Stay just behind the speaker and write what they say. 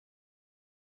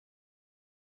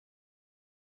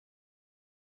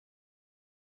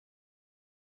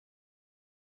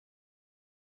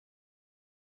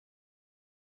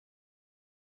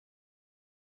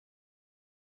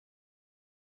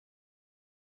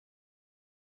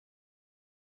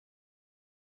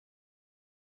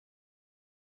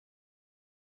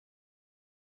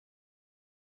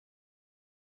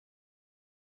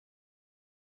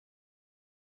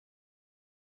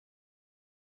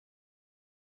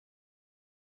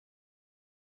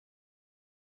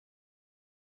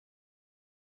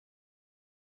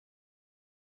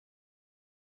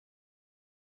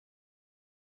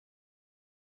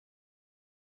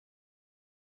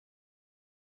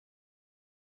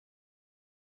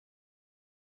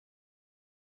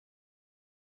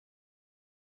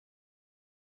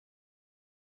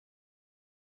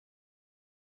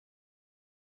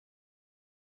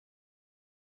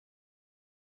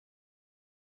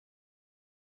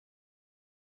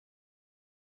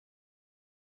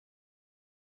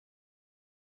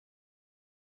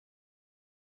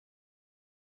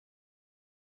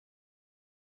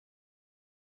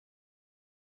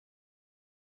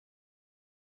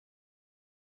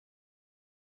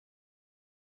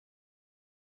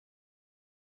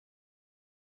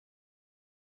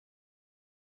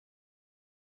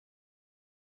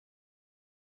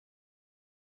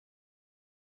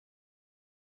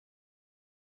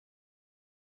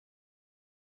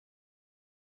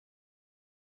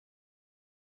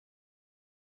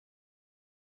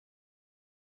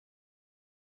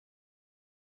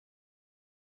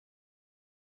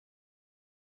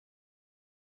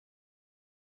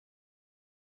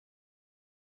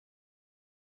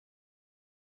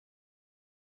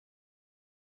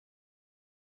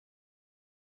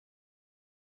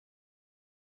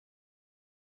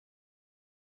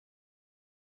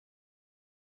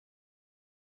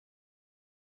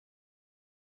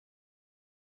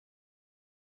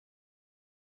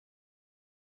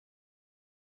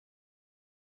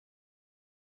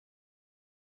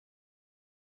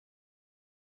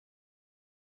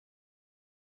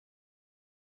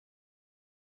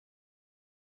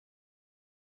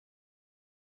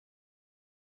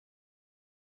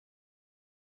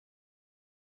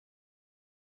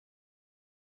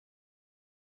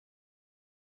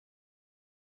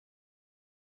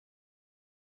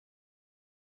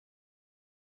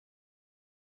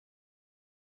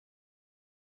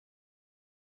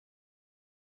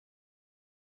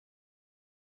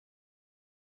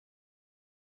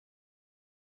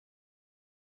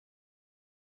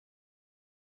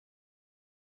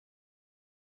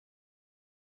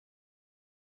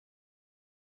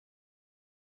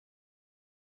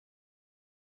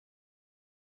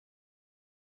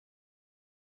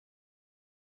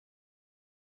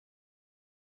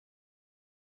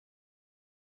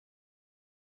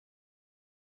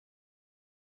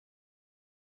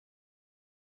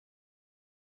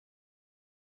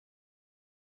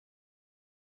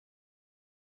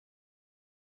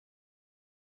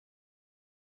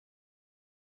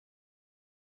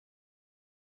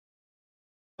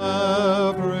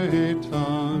every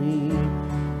tongue,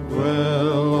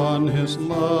 dwell on his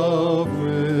love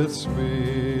with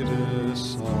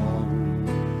sweetest song,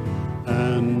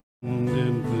 and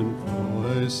infant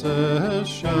voices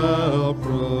shall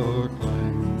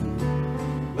proclaim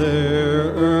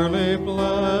their early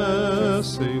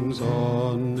blessings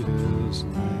on his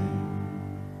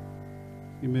name.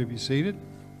 You may be seated.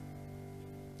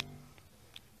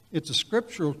 It's a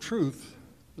scriptural truth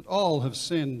that all have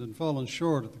sinned and fallen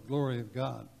short of the glory of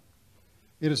God.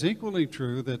 It is equally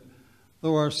true that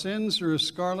though our sins are as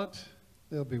scarlet,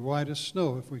 they'll be white as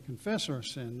snow if we confess our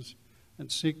sins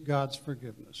and seek God's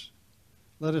forgiveness.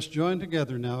 Let us join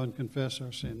together now and confess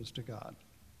our sins to God.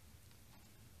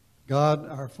 God,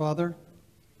 our Father,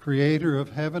 creator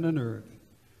of heaven and earth,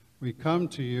 we come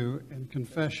to you in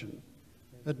confession,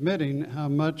 admitting how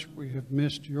much we have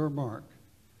missed your mark.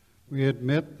 We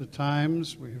admit the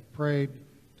times we have prayed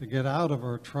to get out of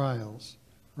our trials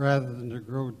rather than to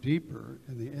grow deeper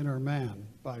in the inner man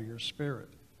by your Spirit.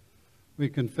 We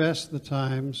confess the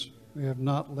times we have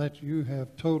not let you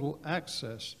have total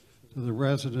access to the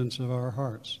residence of our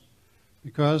hearts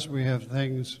because we have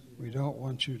things we don't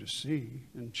want you to see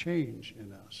and change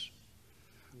in us.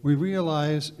 We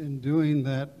realize in doing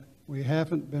that we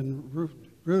haven't been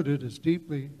rooted as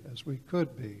deeply as we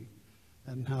could be,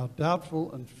 and how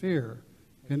doubtful and fear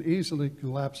can easily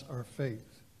collapse our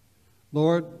faith.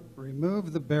 Lord,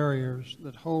 remove the barriers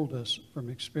that hold us from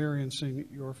experiencing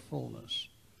your fullness.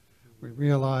 We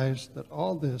realize that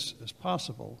all this is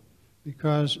possible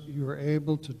because you are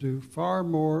able to do far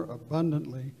more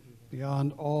abundantly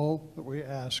beyond all that we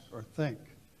ask or think.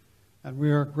 And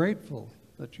we are grateful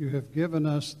that you have given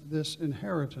us this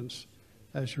inheritance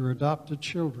as your adopted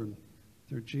children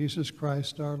through Jesus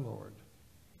Christ our Lord.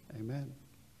 Amen.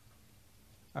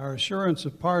 Our assurance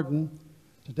of pardon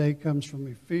today comes from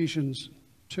Ephesians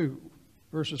 2,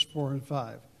 verses 4 and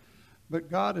 5. But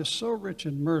God is so rich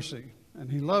in mercy, and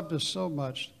he loved us so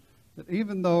much that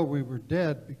even though we were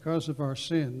dead because of our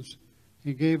sins,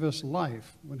 he gave us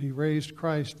life when he raised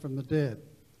Christ from the dead.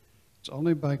 It's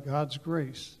only by God's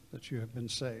grace that you have been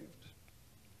saved.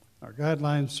 Our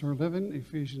guidelines for living,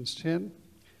 Ephesians 10.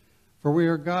 For we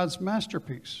are God's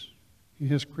masterpiece. He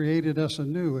has created us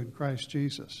anew in Christ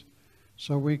Jesus,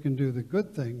 so we can do the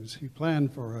good things he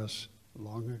planned for us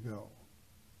long ago.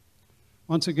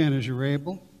 Once again, as you're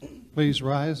able, please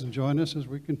rise and join us as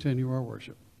we continue our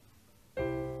worship.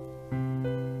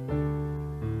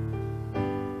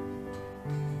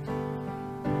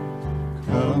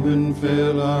 Come and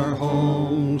fill our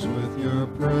homes with your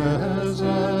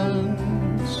presence.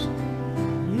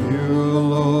 You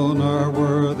alone are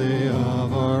worthy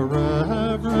of our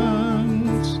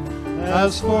reverence.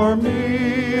 As for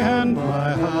me and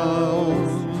my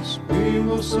house, we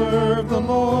will serve the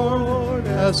Lord.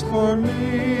 As for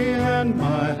me and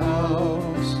my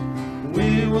house,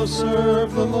 we will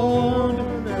serve the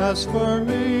Lord. As for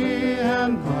me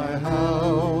and my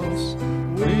house,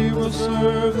 we will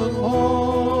serve the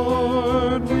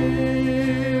Lord.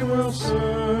 We will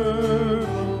serve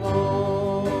the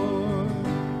Lord.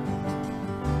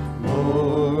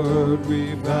 Lord,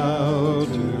 we vow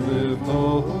to live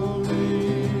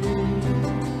holy,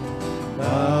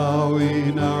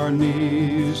 bowing our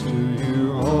knees to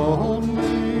you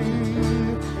only.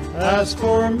 As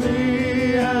for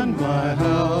me and my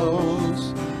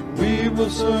house, we will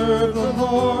serve the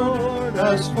Lord.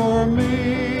 As for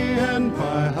me and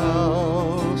my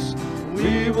house,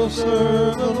 we will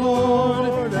serve the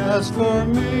Lord. As for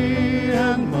me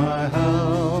and my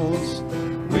house,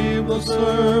 we will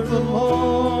serve the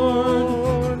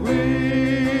Lord.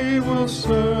 We will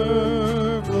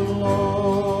serve the Lord.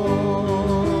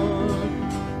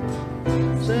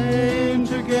 Sing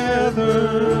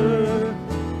together,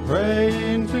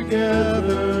 praying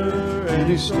together,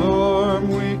 any storm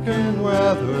we can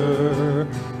weather,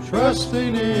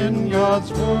 trusting in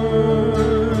God's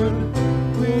word.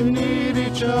 We need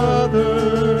each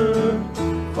other,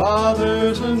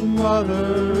 fathers and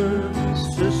mothers,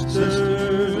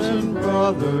 sisters and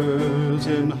brothers,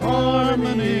 in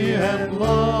harmony and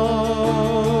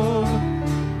love.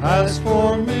 As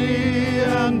for me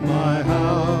and my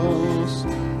house,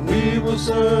 we will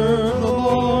serve the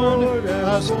Lord.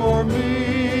 As for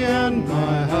me and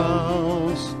my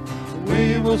house,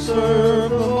 we will serve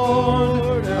the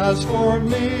Lord. As for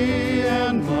me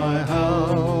and my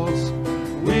house,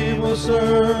 we will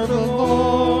serve the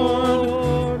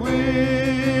Lord.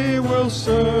 We will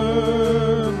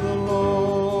serve the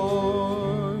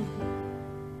Lord.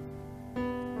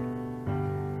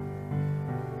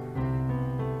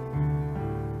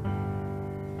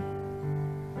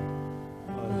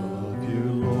 I love you,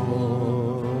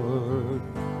 Lord.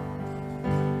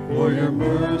 for your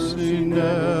mercy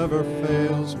never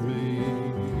fails me.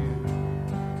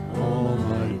 All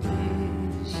my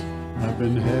days have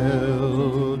been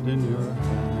held in your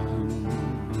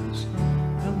hands.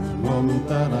 From the moment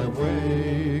that I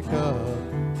wake up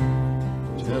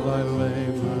till I lay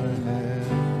my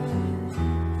head,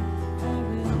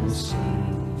 I will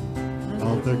sing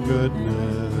of the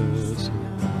goodness of God.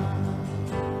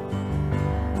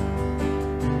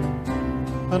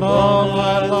 And all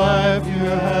my life you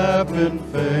have been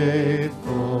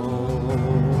faithful.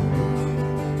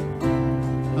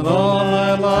 And all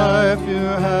my life you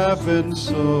have been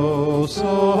so,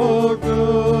 so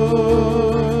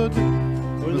good.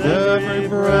 With every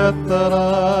breath that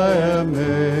I am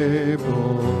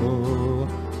able,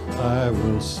 I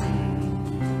will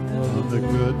sing of the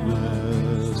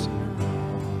goodness of God.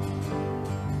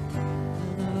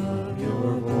 Of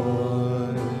your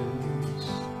voice,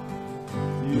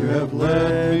 you have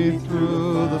led me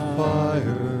through the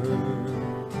fire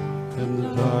in the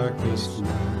darkest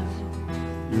night.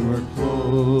 You are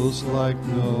close like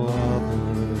no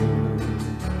other.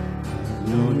 I've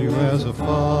known you as a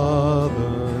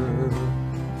father.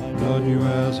 I've known you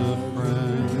as a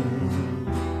friend.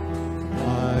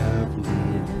 I have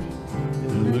lived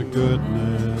in the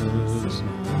goodness of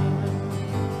God.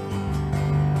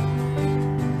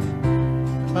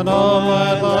 And all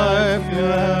my life you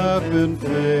have been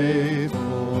faithful.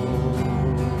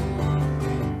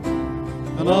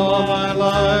 And all my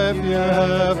life you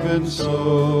have been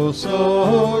so,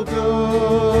 so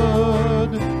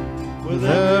good. With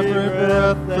every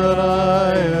breath that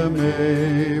I am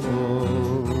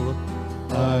able,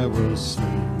 I will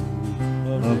sing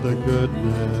of the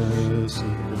goodness of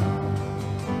God.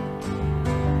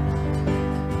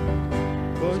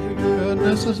 For your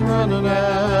goodness is running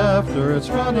after, it's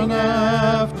running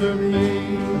after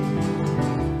me.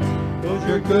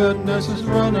 Your goodness is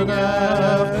running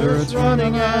after, it's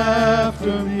running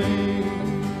after me.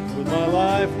 With my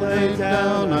life laid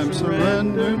down, I'm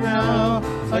surrendered now.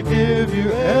 I give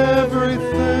you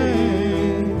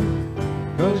everything.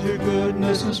 'Cause your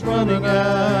goodness is running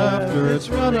after, it's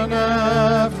running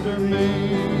after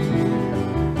me.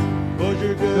 'Cause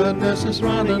your goodness is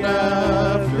running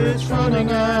after, it's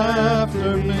running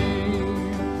after me.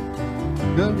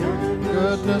 Your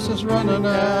goodness is running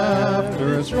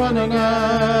after, it's running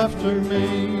after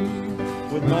me.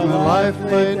 With my life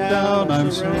laid down,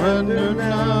 I'm surrendered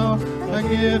now. I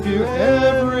give you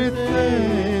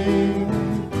everything.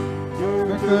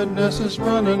 Your goodness is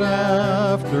running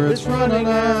after, it's running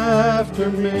after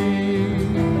me.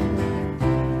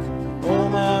 All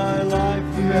my life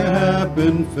you have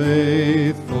been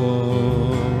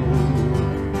faithful.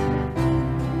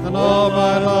 And all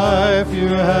my life you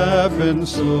have been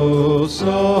so,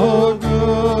 so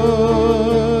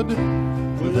good.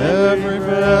 With every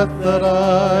breath that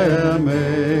I am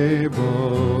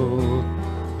able,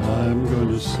 I'm going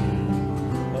to sing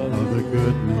of the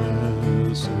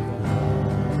goodness of God.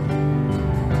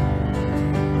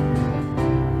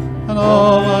 And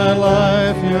all my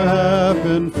life you have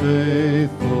been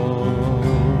faithful.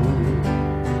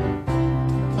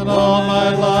 And all my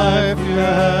life you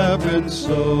have been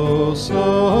so,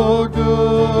 so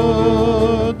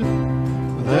good.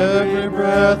 With every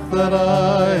breath that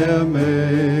I am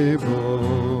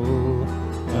able,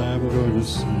 I'm going to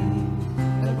sing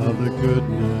of the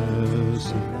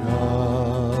goodness of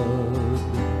God.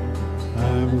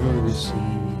 I'm going to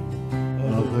sing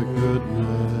of the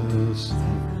goodness of God.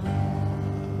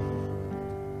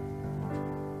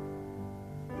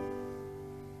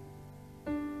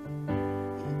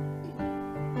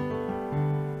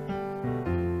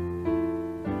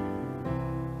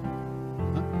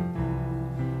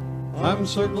 I'm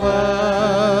so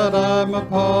glad I'm a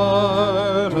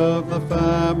part of the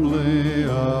family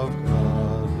of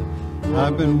God.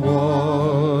 I've been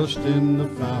washed in the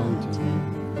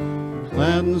fountain,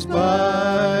 cleansed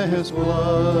by his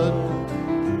blood,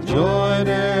 joint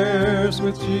heirs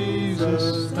with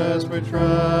Jesus as we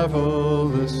travel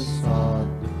this sod.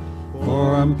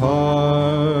 For I'm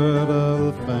part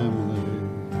of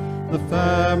the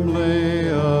family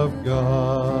of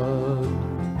God.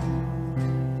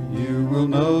 You will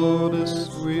notice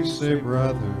we say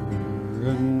brother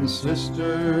and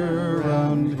sister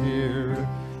around here.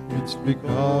 It's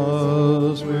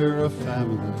because we're a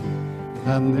family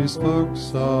and these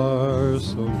folks are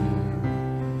so near.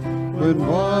 When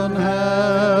one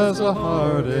has a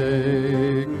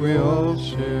heartache, we all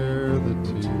share the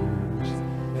tears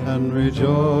and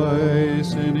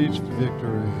rejoice in each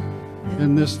victory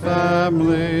in this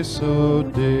family so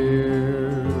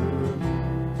dear.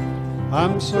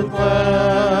 I'm so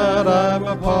glad I'm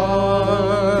a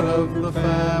part of the the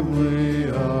family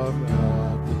of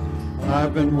God.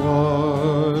 I've been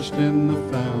washed in the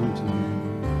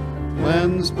fountain,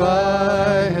 cleansed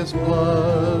by his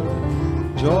blood,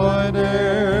 joint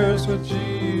heirs with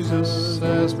Jesus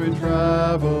as we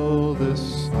travel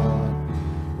this sod.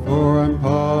 For I'm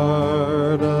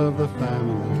part of the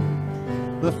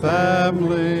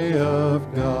family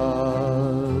of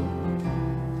God.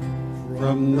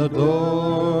 From the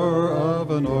door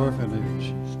of an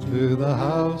orphanage to the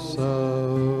house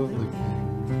of the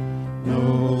King, no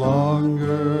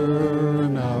longer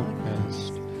an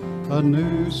outcast, a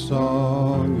new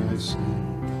song I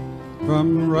sing.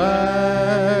 From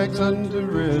rags unto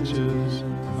riches,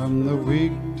 from the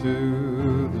weak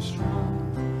to the strong.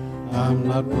 I'm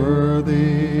not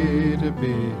worthy to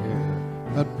be here,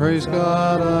 but praise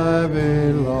God I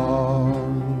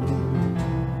belong.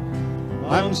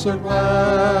 I'm so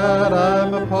glad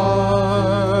I'm a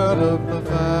part of the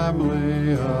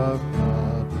family of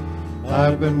God.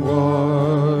 I've been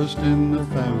washed in the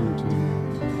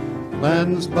fountain,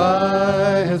 cleansed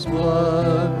by his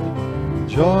blood,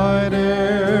 joint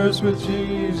heirs with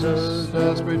Jesus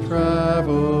as we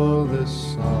travel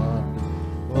this sod.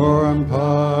 For I'm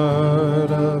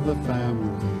part of the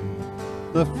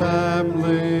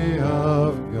family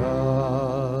of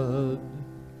God.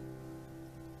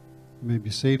 You may be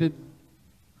seated.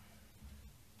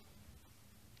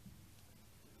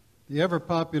 The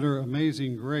ever-popular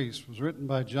Amazing Grace was written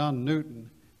by John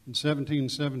Newton in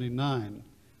 1779,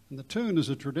 and the tune is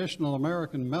a traditional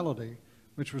American melody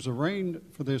which was arranged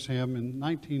for this hymn in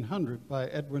 1900 by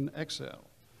Edwin Excell.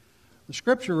 The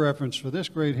scripture reference for this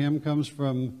great hymn comes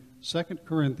from 2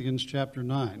 Corinthians chapter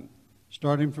 9,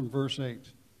 starting from verse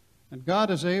 8. And God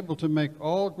is able to make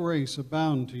all grace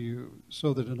abound to you,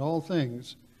 so that in all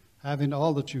things, having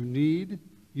all that you need,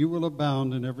 you will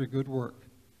abound in every good work.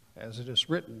 As it is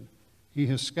written, he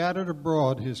has scattered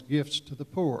abroad his gifts to the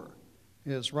poor.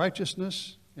 His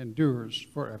righteousness endures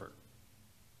forever.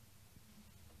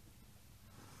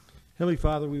 Heavenly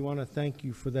Father, we want to thank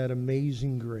you for that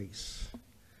amazing grace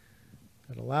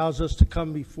that allows us to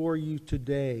come before you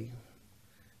today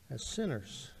as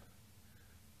sinners,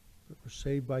 but we're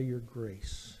saved by your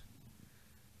grace.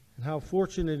 And how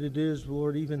fortunate it is,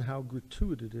 Lord, even how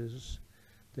gratuitous it is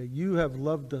that you have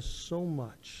loved us so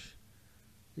much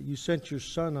that you sent your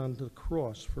Son onto the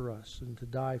cross for us and to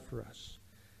die for us,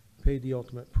 paid the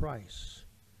ultimate price.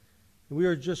 And we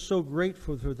are just so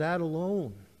grateful for that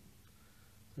alone,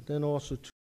 but then also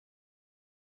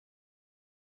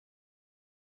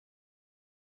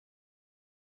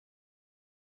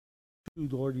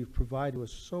Lord, you've provided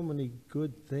us so many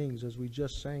good things as we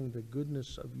just sang the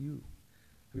goodness of you.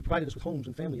 You provided us with homes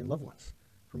and family and loved ones,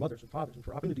 for mothers and fathers, and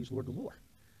for opportunities, Lord, galore.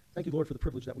 Thank you, Lord, for the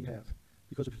privilege that we have.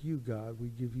 Because of you, God, we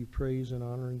give you praise and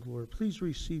honor and glory. Please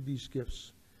receive these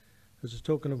gifts as a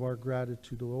token of our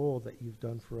gratitude to all that you've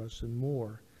done for us and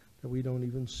more that we don't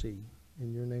even see.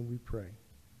 In your name we pray.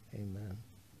 Amen.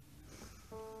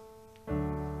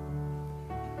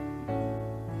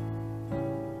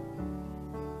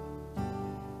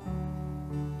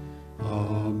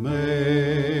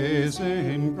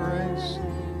 Amazing grace,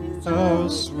 how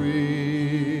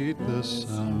sweet the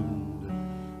sound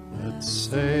that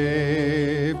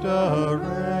saved a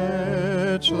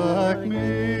wretch like me.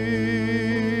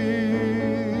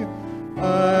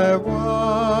 I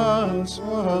once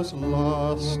was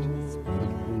lost,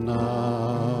 but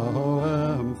now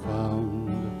am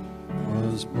found,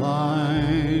 was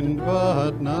blind,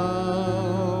 but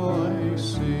now I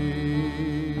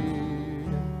see.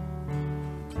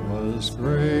 'Twas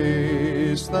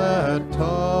grace that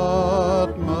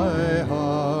taught my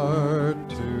heart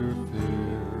to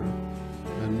fear,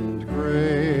 and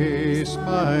grace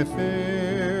my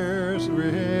fears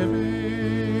relieved.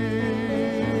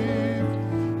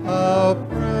 How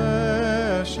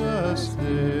precious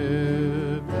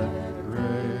did that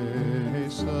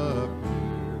grace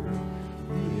appear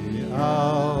the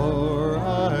hour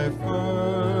I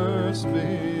first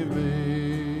believed.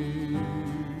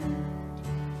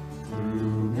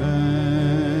 Through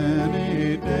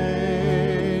many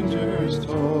dangers,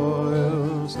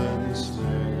 toils, and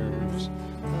snares,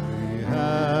 we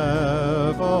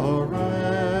have already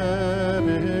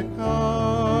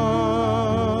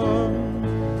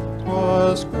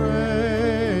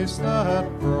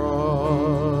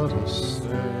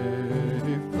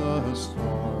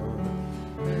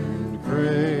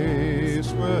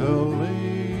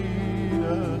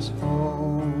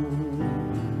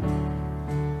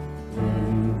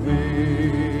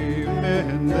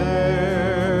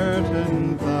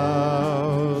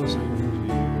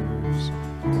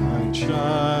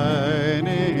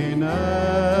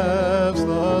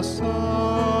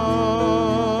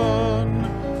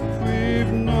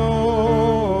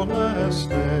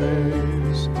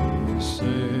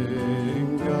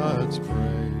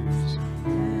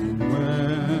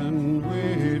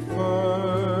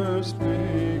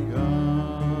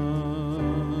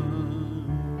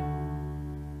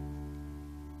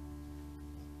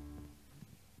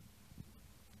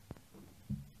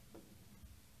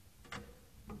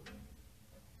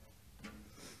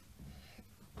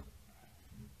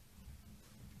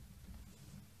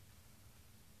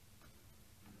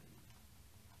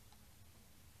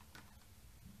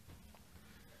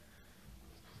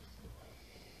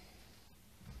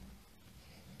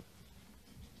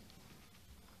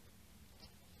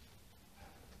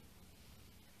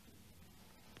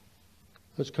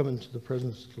Let's come into the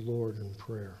presence of the Lord in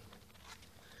prayer.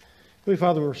 Heavenly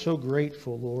Father, we're so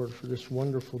grateful, Lord, for this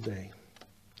wonderful day.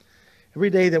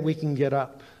 Every day that we can get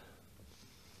up,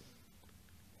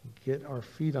 get our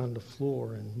feet on the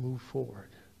floor and move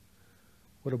forward.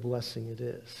 What a blessing it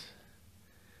is.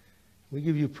 We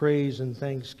give you praise and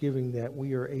thanksgiving that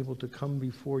we are able to come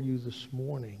before you this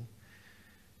morning.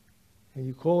 And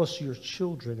you call us your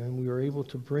children, and we are able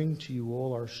to bring to you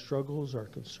all our struggles, our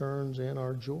concerns, and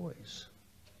our joys.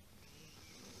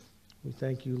 We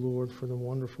thank you, Lord, for the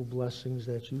wonderful blessings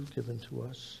that you've given to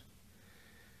us.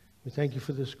 We thank you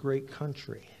for this great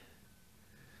country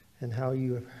and how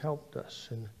you have helped us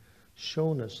and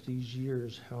shown us these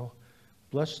years how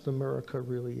blessed America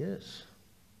really is.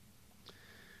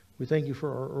 We thank you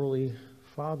for our early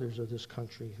fathers of this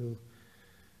country who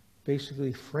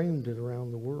basically framed it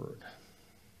around the Word.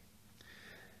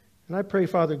 And I pray,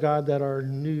 Father God, that our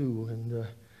new and the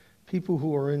people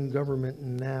who are in government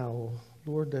now,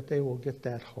 Lord, that they will get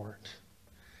that heart.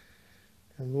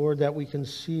 And Lord, that we can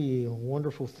see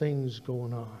wonderful things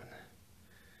going on.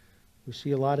 We see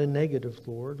a lot of negative,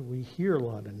 Lord. We hear a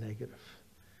lot of negative.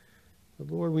 But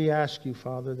Lord, we ask you,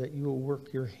 Father, that you will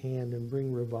work your hand and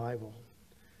bring revival.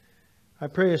 I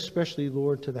pray especially,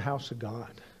 Lord, to the house of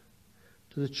God,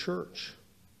 to the church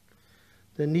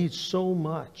that needs so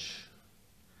much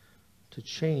to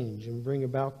change and bring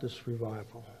about this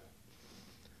revival.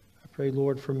 I pray,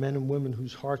 Lord, for men and women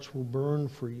whose hearts will burn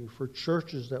for you, for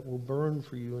churches that will burn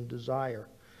for you and desire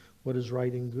what is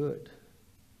right and good.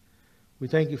 We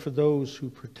thank you for those who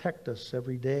protect us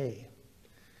every day.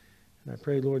 And I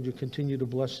pray, Lord, you continue to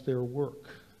bless their work.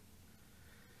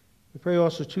 We pray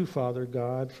also, too, Father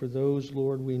God, for those,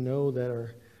 Lord, we know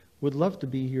that would love to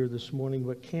be here this morning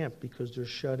but can't because they're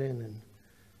shut in and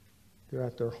they're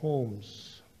at their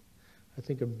homes. I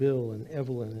think of Bill and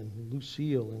Evelyn and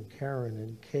Lucille and Karen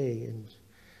and Kay and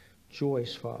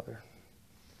Joyce, Father.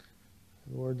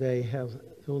 Lord, they have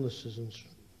illnesses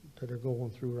that are going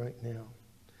through right now.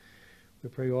 We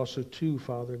pray also, too,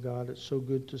 Father God, it's so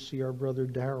good to see our brother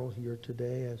Darrell here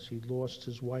today as he lost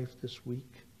his wife this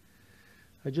week.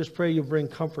 I just pray you bring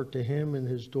comfort to him and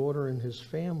his daughter and his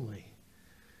family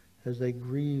as they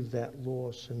grieve that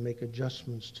loss and make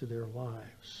adjustments to their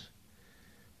lives.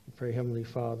 We pray, Heavenly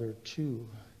Father, too,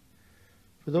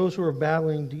 for those who are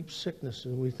battling deep sickness.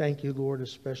 And we thank you, Lord,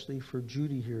 especially for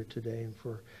Judy here today and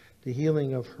for the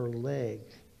healing of her leg.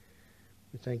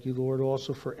 We thank you, Lord,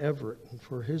 also for Everett and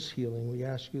for his healing. We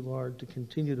ask you, Lord, to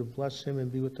continue to bless him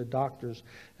and be with the doctors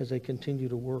as they continue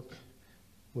to work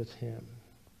with him.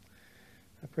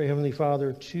 I pray, Heavenly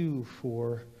Father, too,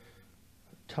 for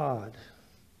Todd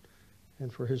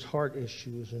and for his heart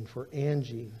issues and for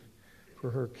Angie, for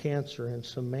her cancer, and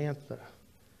Samantha,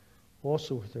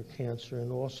 also with her cancer,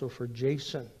 and also for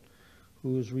Jason,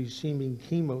 who is receiving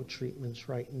chemo treatments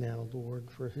right now,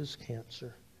 Lord, for his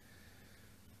cancer.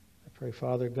 I pray,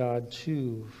 Father God,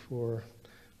 too, for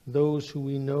those who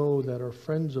we know that are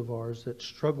friends of ours that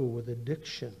struggle with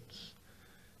addictions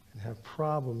and have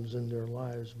problems in their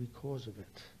lives because of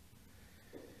it.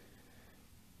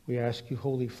 We ask you,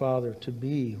 Holy Father, to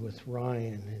be with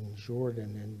Ryan and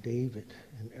Jordan and David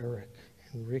and Eric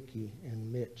and Ricky and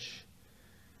Mitch,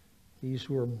 these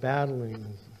who are battling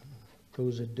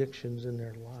those addictions in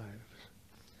their lives.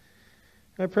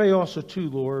 And I pray also, too,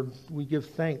 Lord, we give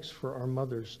thanks for our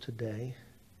mothers today.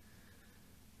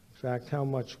 In fact, how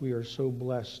much we are so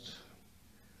blessed.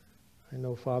 I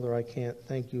know, Father, I can't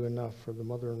thank you enough for the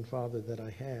mother and father that I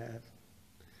had.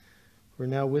 We're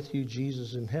now with you,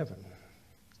 Jesus, in heaven.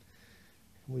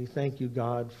 And we thank you,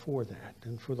 God, for that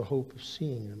and for the hope of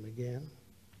seeing them again.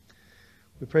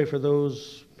 We pray for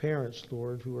those parents,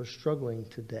 Lord, who are struggling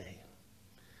today.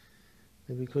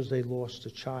 Maybe because they lost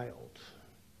a child,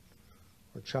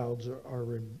 or children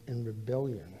are in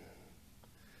rebellion,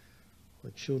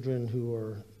 or children who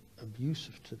are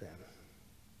abusive to them.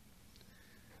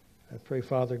 I pray,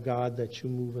 Father God, that you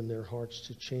move in their hearts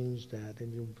to change that,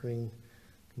 and you'll bring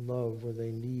love where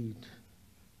they need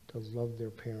to love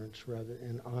their parents rather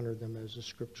and honor them as the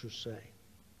scriptures say.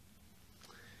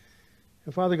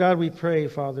 And Father God, we pray,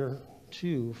 Father,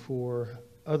 too, for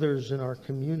others in our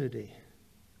community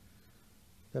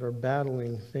that are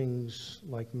battling things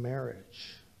like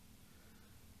marriage.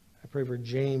 I pray for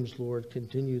James, Lord,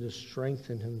 continue to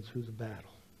strengthen him through the battle.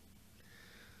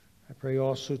 I pray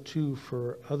also, too,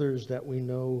 for others that we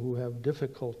know who have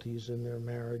difficulties in their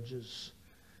marriages,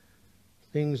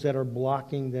 things that are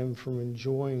blocking them from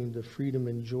enjoying the freedom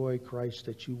and joy, Christ,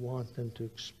 that you want them to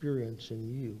experience in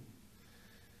you.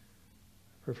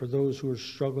 I pray for those who are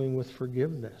struggling with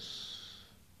forgiveness.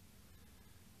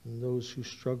 and those who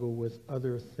struggle with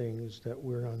other things that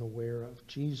we're unaware of.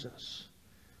 Jesus,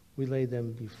 we lay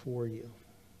them before you.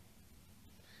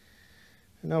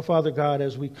 And now, Father God,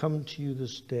 as we come to you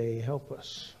this day, help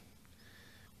us.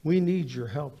 We need your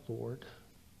help, Lord.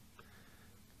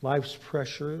 Life's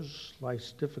pressures,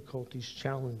 life's difficulties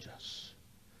challenge us.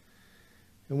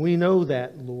 And we know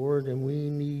that, Lord, and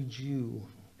we need you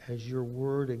as your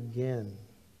word again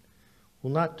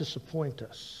will not disappoint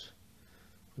us.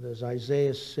 But as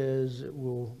Isaiah says, it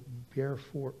will bear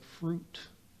forth fruit.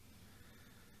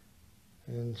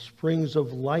 And springs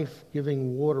of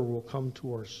life-giving water will come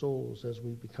to our souls as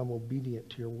we become obedient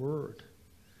to your word.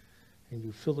 And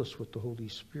you fill us with the Holy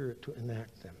Spirit to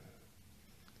enact them.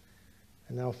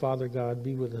 And now, Father God,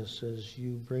 be with us as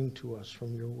you bring to us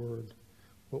from your word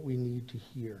what we need to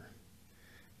hear.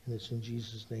 And it's in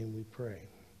Jesus' name we pray.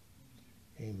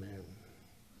 Amen.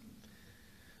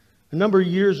 A number of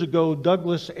years ago,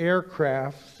 Douglas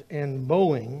Aircraft and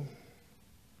Boeing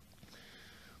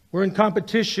were in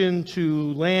competition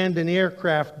to land an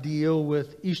aircraft deal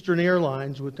with Eastern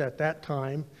Airlines, which at that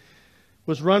time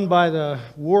was run by the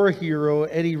war hero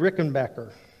Eddie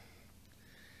Rickenbacker.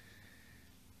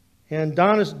 And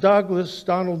Donald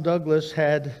Douglas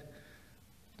had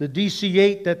the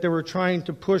DC-8 that they were trying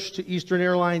to push to Eastern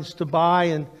Airlines to buy,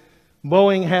 and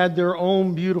Boeing had their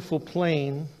own beautiful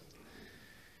plane.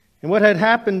 And what had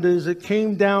happened is it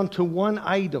came down to one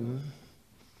item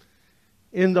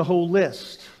in the whole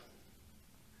list.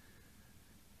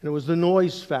 And it was the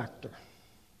noise factor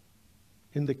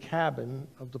in the cabin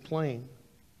of the plane.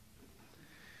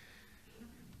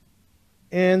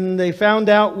 And they found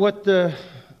out what the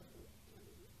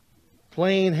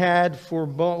plane had for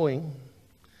Boeing.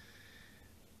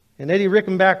 And Eddie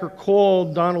Rickenbacker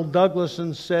called Donald Douglas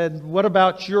and said, "What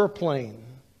about your plane?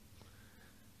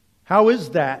 How is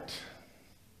that?"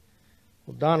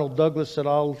 Well, Donald Douglas said,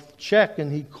 "I'll check."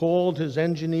 And he called his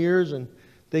engineers and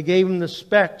they gave him the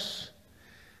specs.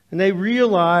 And they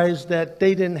realized that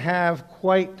they didn't have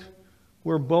quite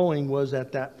where Boeing was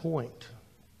at that point.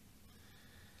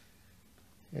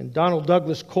 And Donald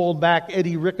Douglas called back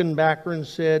Eddie Rickenbacker and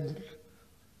said,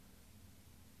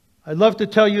 "I'd love to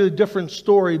tell you a different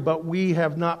story, but we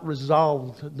have not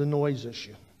resolved the noise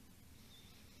issue."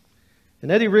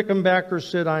 And Eddie Rickenbacker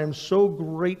said, "I am so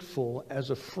grateful as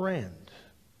a friend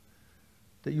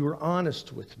that you were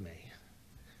honest with me.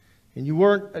 And you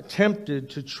weren't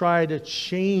attempted to try to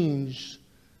change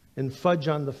and fudge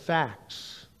on the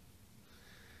facts."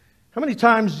 How many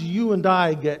times do you and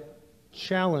I get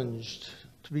challenged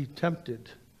to be tempted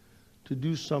to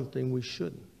do something we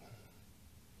shouldn't?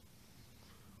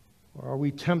 Or are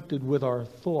we tempted with our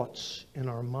thoughts in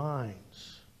our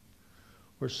minds?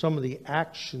 Or some of the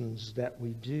actions that we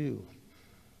do?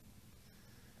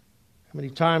 How many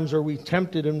times are we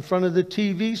tempted in front of the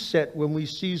TV set when we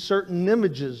see certain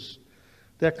images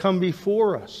that come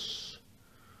before us?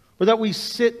 Or that we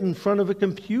sit in front of a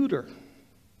computer?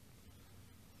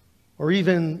 Or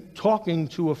even talking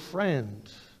to a friend?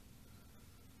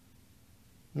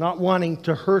 Not wanting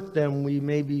to hurt them, we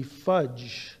maybe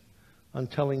fudge on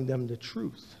telling them the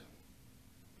truth.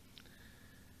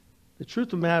 The truth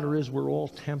of the matter is we're all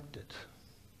tempted.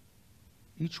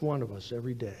 Each one of us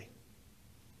every day.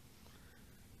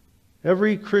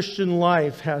 Every Christian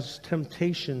life has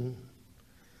temptation.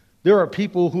 There are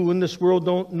people who in this world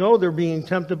don't know they're being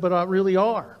tempted, but really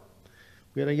are.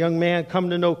 We had a young man come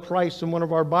to know Christ in one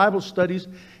of our Bible studies,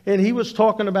 and he was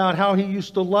talking about how he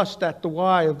used to lust at the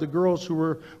Y of the girls who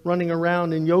were running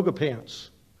around in yoga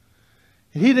pants.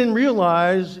 And he didn't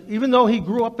realize, even though he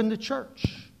grew up in the church,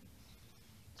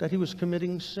 that he was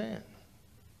committing sin.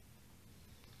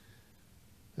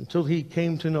 Until he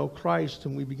came to know Christ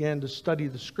and we began to study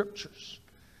the Scriptures.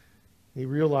 He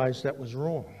realized that was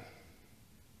wrong.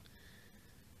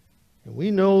 And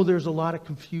we know there's a lot of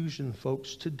confusion,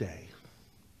 folks, today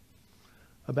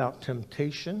about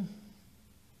temptation,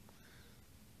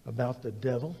 about the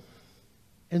devil,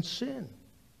 and sin.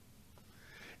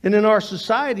 And in our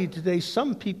society today,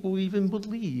 some people even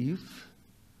believe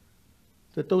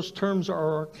that those terms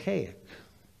are archaic.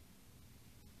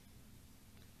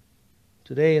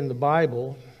 Today in the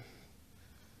Bible,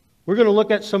 we're going to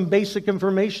look at some basic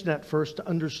information at first to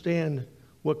understand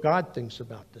what God thinks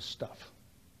about this stuff.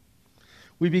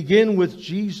 We begin with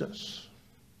Jesus.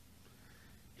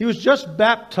 He was just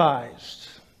baptized.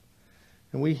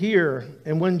 And we hear,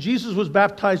 and when Jesus was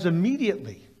baptized,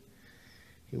 immediately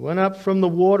he went up from the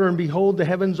water, and behold, the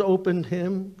heavens opened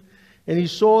him, and he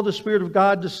saw the Spirit of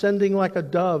God descending like a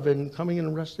dove and coming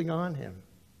and resting on him.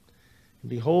 And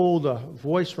behold, a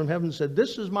voice from heaven said,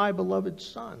 "This is my beloved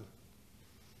Son,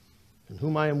 in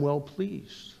whom I am well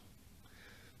pleased."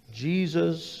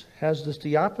 Jesus has this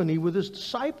theophany with his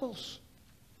disciples.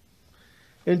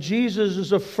 And Jesus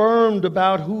is affirmed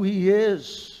about who he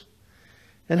is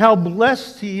and how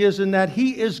blessed he is in that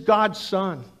he is God's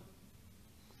Son.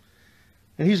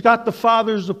 And he's got the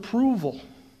Father's approval.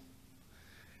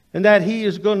 And that he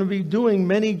is going to be doing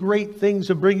many great things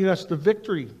and bringing us to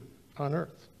victory on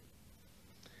earth.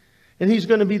 And he's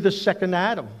going to be the second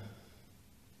Adam.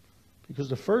 Because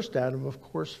the first Adam, of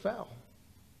course, fell.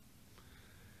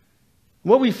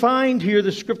 What we find here,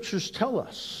 the scriptures tell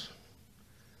us.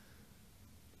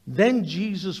 Then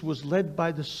Jesus was led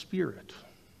by the Spirit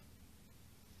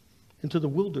into the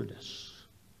wilderness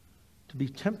to be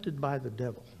tempted by the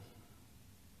devil.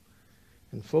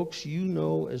 And folks, you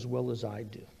know as well as I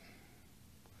do.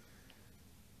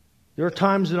 There are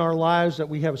times in our lives that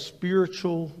we have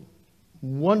spiritual,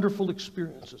 wonderful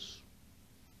experiences.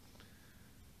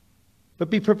 But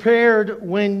be prepared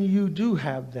when you do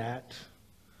have that.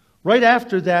 Right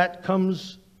after that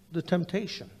comes the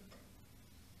temptation.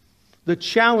 The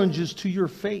challenges to your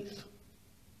faith.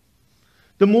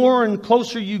 The more and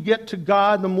closer you get to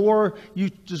God, the more you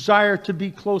desire to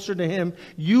be closer to Him,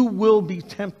 you will be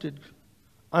tempted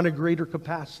on a greater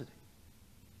capacity.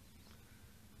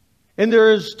 And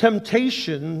there is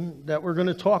temptation that we're going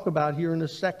to talk about here in a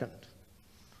second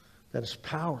that is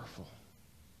powerful.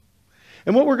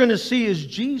 And what we're going to see is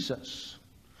Jesus,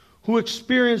 who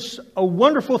experienced a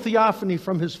wonderful theophany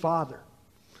from his Father,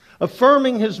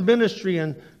 affirming his ministry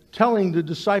and telling the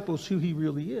disciples who he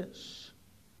really is.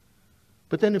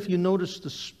 But then if you notice, the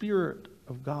Spirit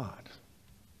of God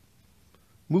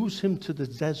moves him to the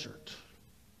desert,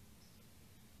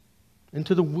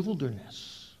 into the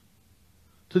wilderness,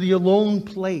 to the alone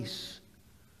place,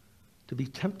 to be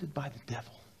tempted by the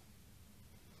devil.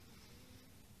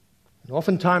 And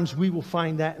oftentimes we will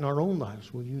find that in our own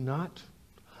lives, will you not?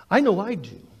 I know I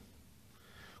do.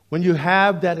 When you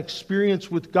have that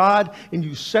experience with God and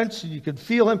you sense and you can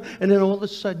feel Him, and then all of a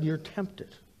sudden you're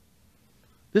tempted.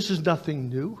 This is nothing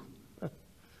new.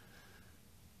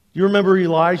 You remember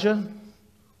Elijah,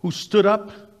 who stood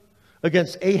up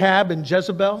against Ahab and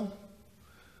Jezebel?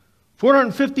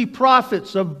 450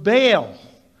 prophets of Baal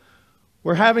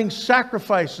were having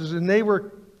sacrifices, and they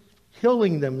were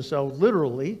killing themselves,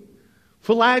 literally,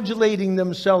 flagellating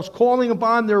themselves, calling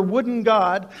upon their wooden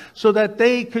god so that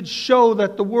they could show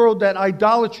that the world that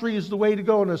idolatry is the way to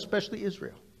go, and especially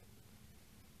Israel.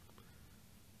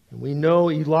 And we know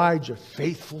Elijah,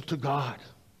 faithful to God,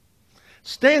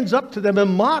 stands up to them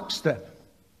and mocks them.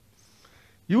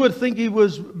 You would think he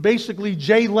was basically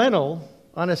Jay Leno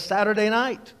on a Saturday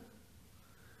night,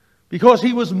 because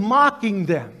he was mocking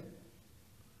them.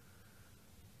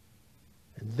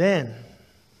 And then,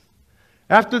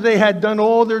 after they had done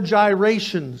all their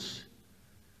gyrations,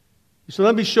 he said,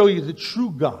 let me show you the true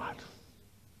God.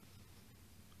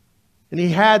 And he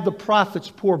had the prophets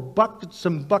pour buckets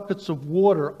and buckets of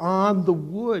water on the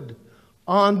wood,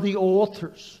 on the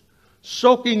altars,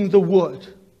 soaking the wood.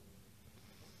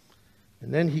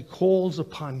 And then he calls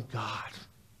upon God.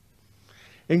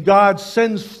 And God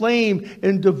sends flame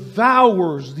and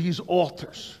devours these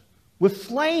altars with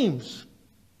flames.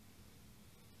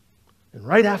 And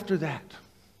right after that,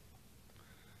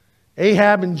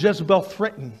 Ahab and Jezebel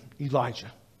threaten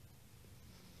Elijah.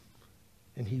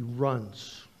 And he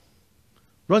runs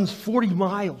 40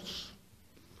 miles,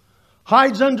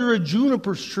 hides under a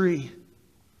juniper tree,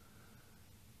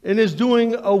 and is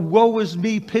doing a woe is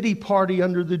me pity party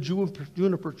under the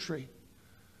juniper tree.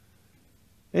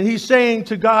 And he's saying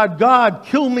to God, God,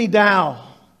 kill me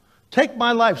now. Take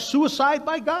my life. Suicide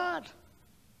by God.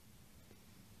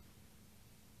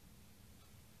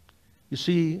 You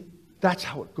see, that's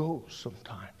how it goes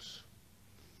sometimes.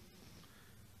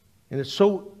 And it's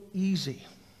so easy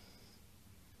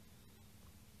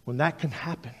when that can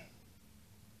happen.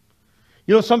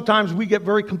 You know, sometimes we get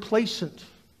very complacent.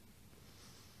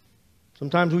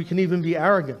 Sometimes we can even be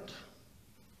arrogant.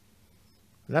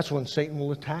 And that's when Satan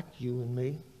will attack you and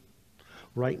me.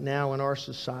 Right now in our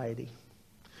society,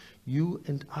 you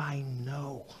and I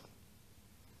know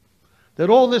that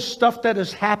all this stuff that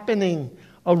is happening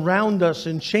around us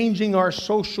and changing our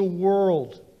social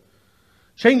world,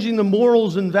 changing the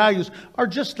morals and values, are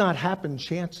just not happen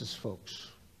chances, folks.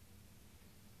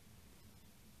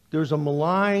 There's a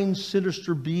malign,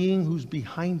 sinister being who's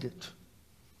behind it.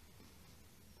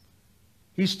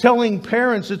 He's telling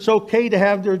parents it's okay to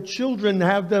have their children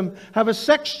have a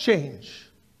sex change.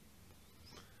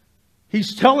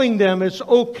 He's telling them it's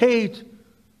okay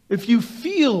if you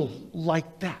feel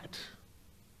like that,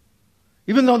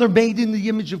 even though they're made in the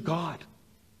image of God.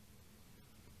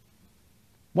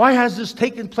 Why has this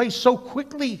taken place so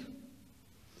quickly?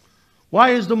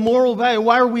 Why is the moral value?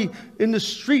 Why are we in the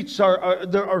streets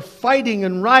are fighting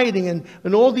and rioting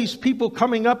and all these people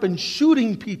coming up and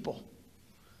shooting people?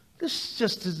 This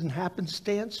just doesn't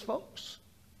happenstance, folks.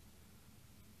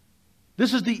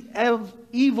 This is the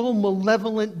evil,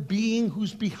 malevolent being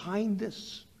who's behind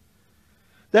this.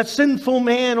 That sinful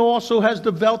man also has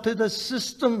developed a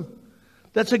system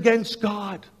that's against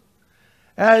God.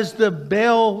 As the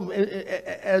Baal,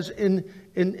 as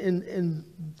in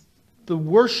the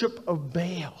worship of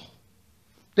Baal.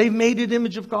 They've made an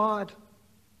image of God.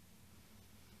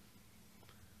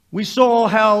 We saw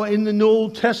how in the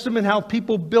Old Testament how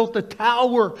people built a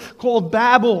tower called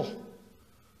Babel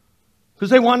because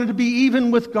they wanted to be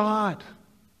even with God.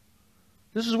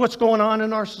 This is what's going on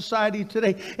in our society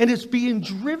today. And it's being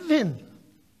driven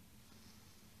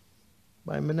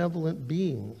by a malevolent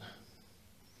being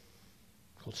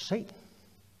called Satan.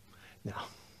 Now,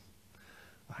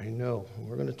 I know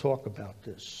we're going to talk about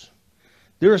this.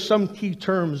 There are some key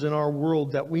terms in our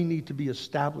world that we need to be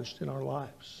established in our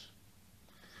lives.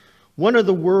 One of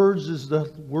the words is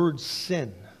the word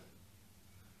sin.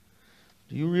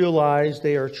 Do you realize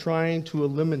they are trying to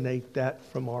eliminate that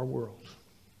from our world?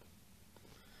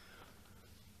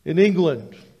 In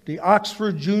England, the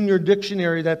Oxford Junior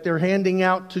Dictionary that they're handing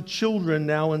out to children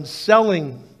now and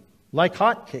selling like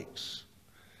hotcakes,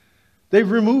 they've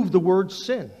removed the word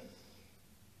sin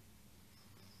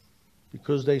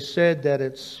because they said that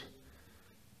it's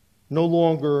no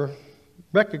longer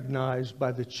recognized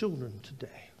by the children today.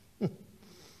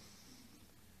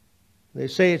 They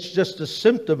say it's just a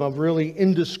symptom of really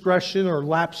indiscretion or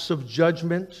lapse of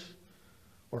judgment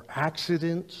or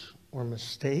accident or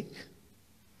mistake.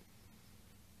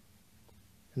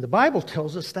 And the Bible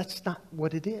tells us that's not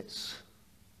what it is.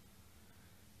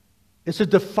 It's a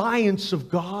defiance of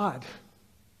God.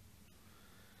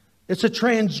 It's a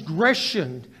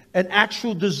transgression, an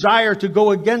actual desire to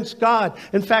go against God.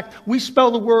 In fact, we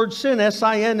spell the word sin,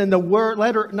 S-I-N, and the word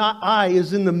letter, not I,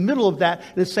 is in the middle of that.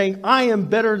 And it's saying, I am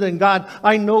better than God.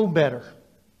 I know better.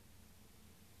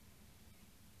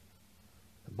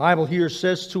 The Bible here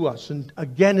says to us, and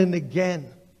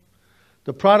again,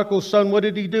 the prodigal son, what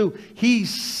did he do? He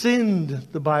sinned,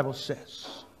 the Bible says.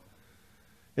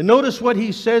 And notice what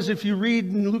he says if you read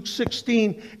in Luke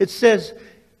 16. It says,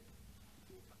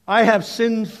 I have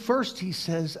sinned first, he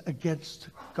says, against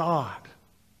God,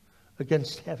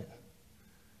 against heaven,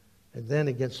 and then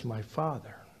against my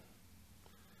Father.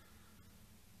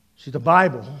 See, the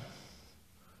Bible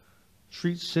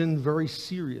treats sin very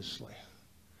seriously.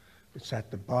 It's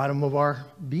at the bottom of our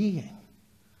being.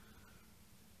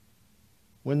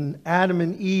 When Adam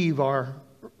and Eve, our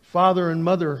father and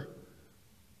mother,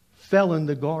 fell in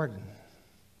the garden,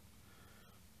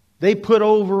 they put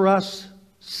over us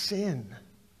sin.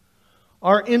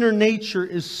 Our inner nature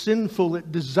is sinful.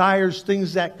 It desires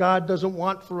things that God doesn't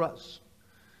want for us.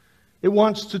 It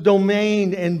wants to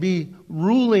domain and be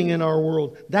ruling in our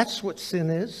world. That's what sin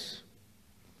is.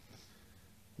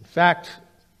 In fact,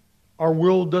 our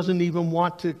world doesn't even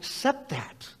want to accept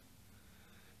that.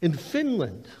 In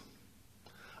Finland,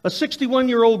 a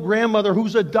 61-year-old grandmother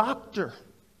who's a doctor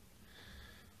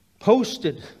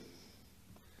posted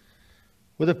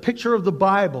with a picture of the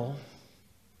Bible.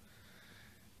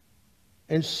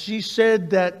 And she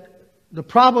said that the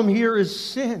problem here is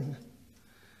sin.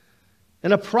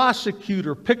 And a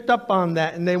prosecutor picked up on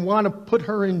that and they want to put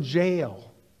her in jail.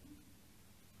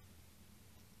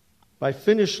 By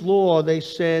Finnish law, they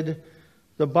said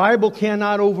the Bible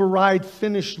cannot override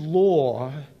Finnish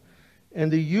law,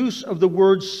 and the use of the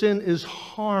word sin is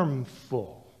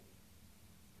harmful.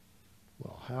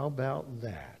 Well, how about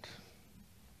that?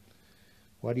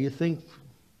 Why do you think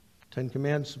Ten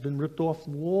Commandments have been ripped off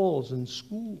walls in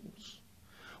schools?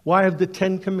 Why have the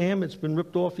Ten Commandments been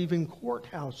ripped off even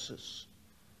courthouses?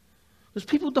 Because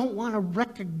people don't want to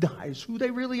recognize who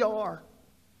they really are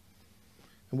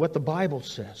and what the Bible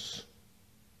says.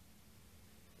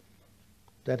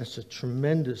 That it's a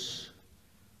tremendous,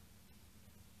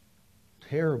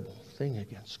 terrible thing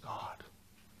against God.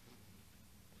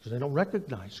 Because they don't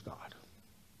recognize God.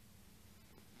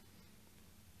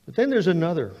 But then there's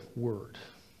another word.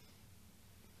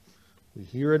 We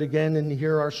hear it again and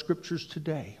hear our scriptures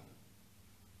today.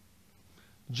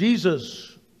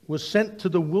 Jesus was sent to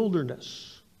the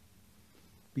wilderness,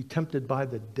 be tempted by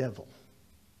the devil.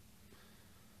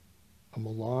 A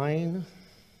malign,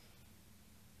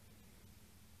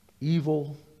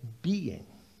 evil being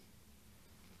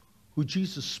who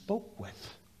Jesus spoke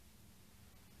with.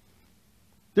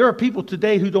 There are people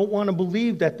today who don't want to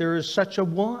believe that there is such a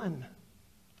one.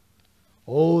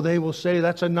 Oh, they will say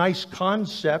that's a nice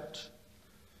concept.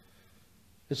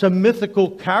 It's a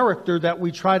mythical character that we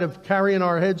try to carry in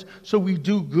our heads so we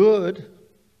do good.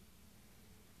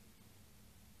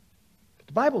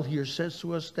 The Bible here says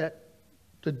to us that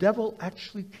the devil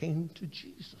actually came to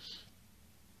Jesus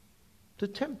to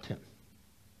tempt him.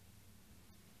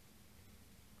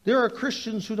 There are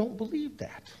Christians who don't believe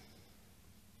that.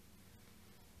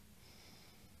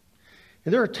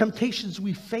 And there are temptations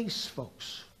we face,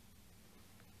 folks,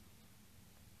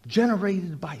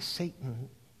 generated by Satan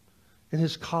and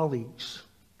his colleagues.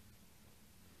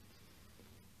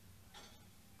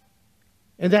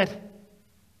 And that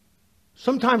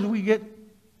sometimes we get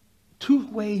two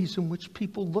ways in which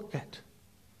people look at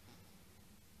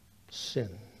sin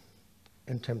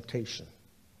and temptation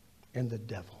and the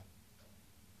devil.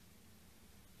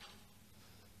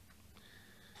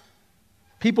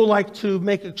 People like to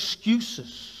make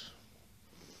excuses.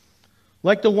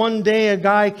 Like the one day a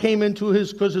guy came into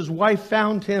because his wife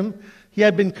found him. He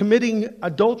had been committing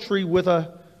adultery with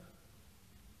a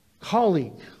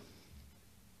colleague.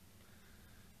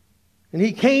 And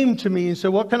he came to me and said,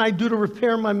 "What can I do to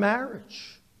repair my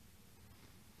marriage?"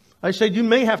 I said, "You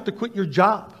may have to quit your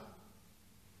job.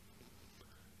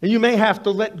 And you may have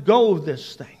to let go of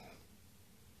this thing."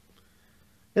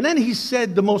 And then he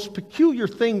said the most peculiar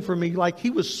thing for me, like he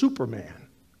was Superman.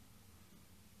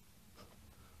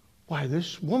 "Why,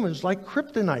 this woman's like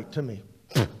kryptonite to me."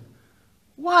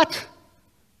 What?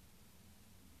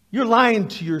 You're lying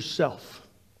to yourself.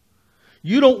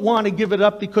 You don't want to give it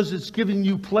up because it's giving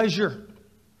you pleasure.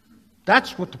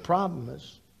 That's what the problem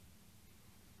is.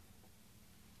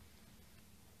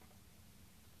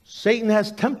 Satan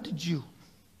has tempted you.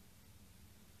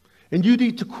 And you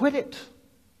need to quit it.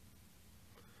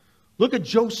 Look at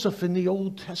Joseph in the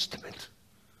Old Testament.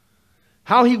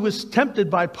 How he was tempted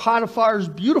by Potiphar's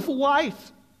beautiful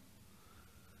wife.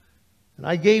 And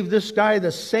I gave this guy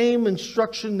the same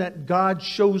instruction that God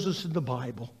shows us in the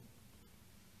Bible.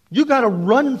 You got to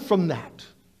run from that.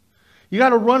 You got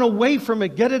to run away from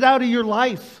it. Get it out of your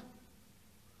life.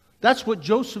 That's what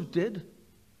Joseph did.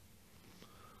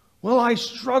 "Well, I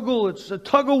struggle. It's a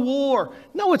tug of war."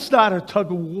 No, it's not a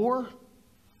tug of war.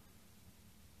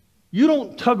 You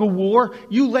don't tug of war.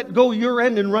 You let go your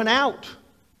end and run out.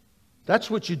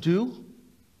 That's what you do.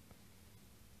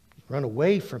 Run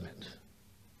away from it.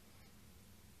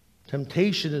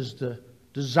 Temptation is the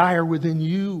desire within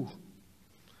you.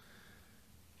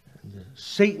 And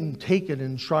Satan taking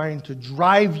and trying to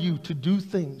drive you to do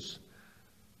things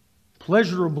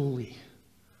pleasurably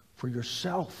for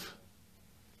yourself.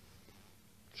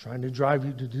 Trying to drive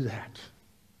you to do that.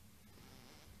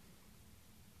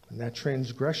 And that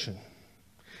transgression.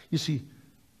 You see,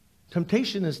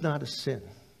 temptation is not a sin.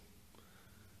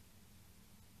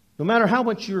 No matter how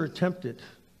much you're tempted,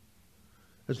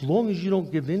 as long as you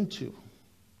don't give in to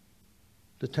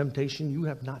the temptation, you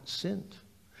have not sinned.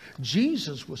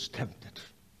 Jesus was tempted,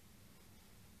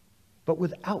 but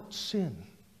without sin,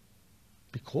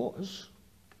 because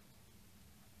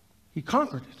he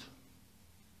conquered it.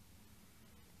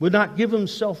 Would not give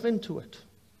himself into it.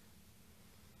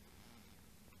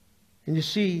 And you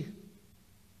see,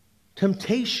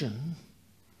 temptation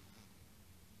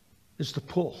is the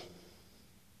pull,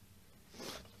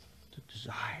 the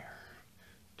desire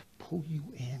to pull you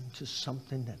into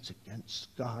something that's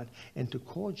against God and to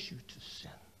cause you to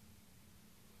sin.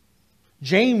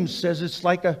 James says it's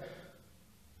like a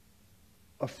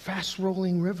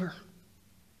fast-rolling river.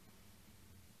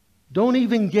 Don't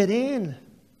even get in.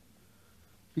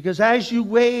 Because as you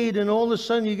wade and all of a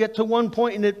sudden you get to one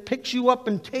point and it picks you up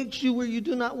and takes you where you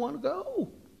do not want to go.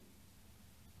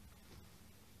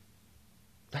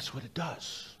 That's what it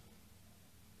does.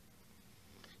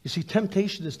 You see,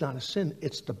 temptation is not a sin.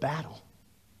 It's the battle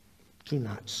to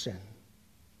not sin.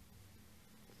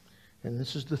 And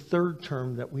this is the third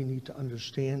term that we need to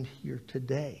understand here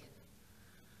today.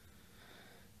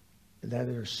 And that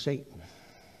is Satan.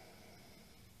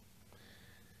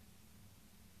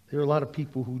 There are a lot of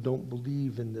people who don't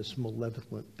believe in this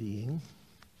malevolent being.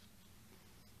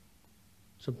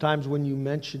 Sometimes when you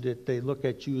mention it, they look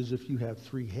at you as if you have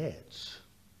three heads.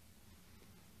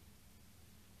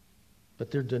 But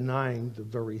they're denying the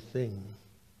very thing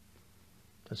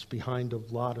that's behind a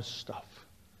lot of stuff.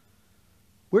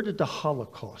 Where did the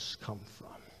Holocaust come from?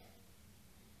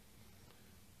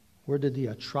 Where did the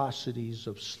atrocities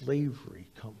of slavery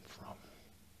come from?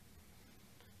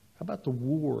 How about the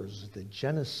wars, the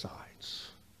genocides,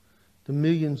 the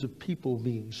millions of people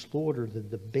being slaughtered,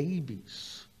 and the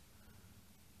babies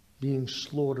being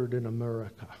slaughtered in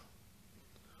America?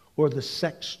 Or the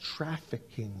sex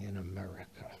trafficking in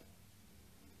America?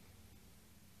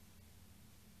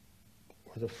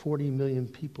 or the 40 million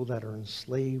people that are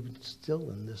enslaved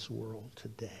still in this world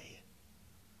today.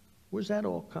 Where's that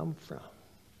all come from?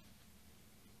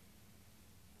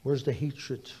 Where's the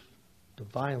hatred, the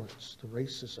violence, the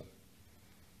racism?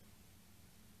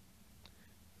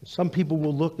 Some people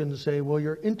will look and say, well,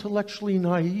 you're intellectually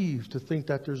naive to think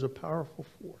that there's a powerful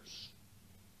force.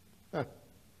 Huh.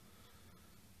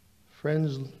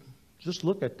 Friends, just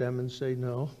look at them and say,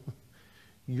 no,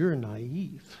 you're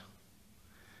naive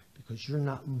because you're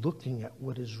not looking at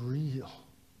what is real.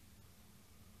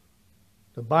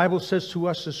 The Bible says to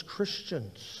us as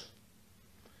Christians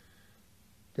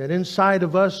that inside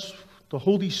of us, the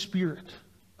Holy Spirit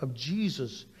of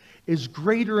Jesus is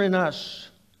greater in us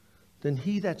than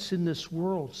he that's in this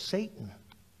world, Satan,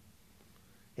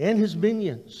 and his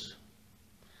minions.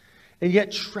 And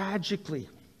yet, tragically,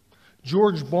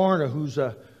 George Barna, who's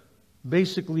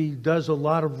basically does a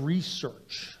lot of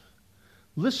research,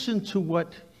 listen to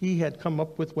what he had come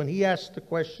up with when he asked the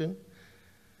question,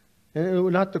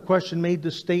 and not the question, made the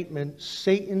statement,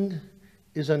 Satan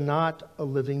is not a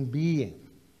living being.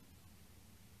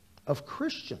 Of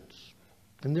Christians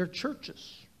and their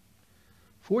churches,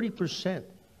 40%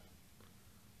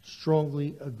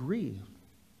 strongly agree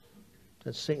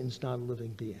that Satan's not a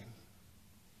living being.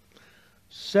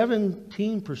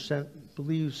 17%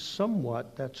 believe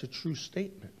somewhat that's a true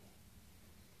statement.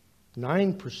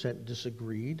 9%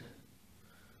 disagreed.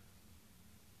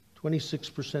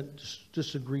 26%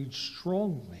 disagreed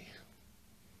strongly.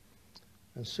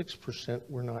 And 6%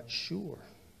 were not sure.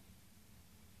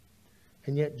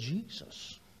 And yet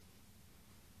Jesus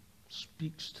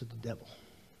speaks to the devil.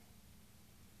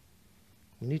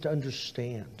 We need to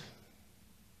understand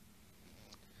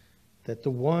that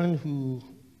the one who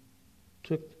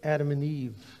took Adam and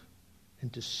Eve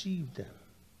and deceived them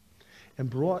and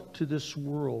brought to this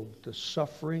world the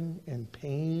suffering and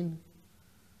pain,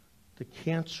 the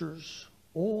cancers,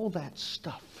 all that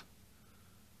stuff,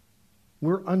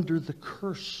 we're under the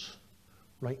curse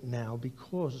right now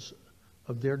because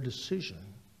of their decision.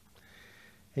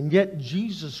 And yet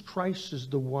Jesus Christ is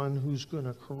the one who's going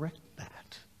to correct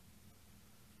that.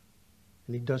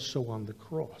 And he does so on the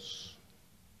cross.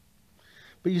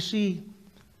 But you see,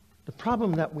 the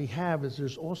problem that we have is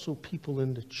there's also people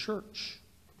in the church,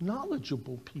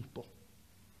 knowledgeable people,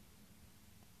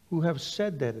 who have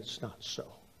said that it's not so.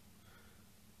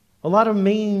 A lot of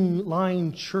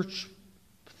mainline church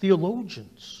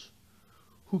theologians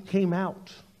who came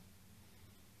out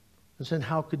and said,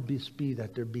 how could this be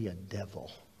that there be a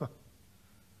devil?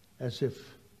 As if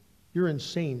you're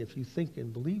insane if you think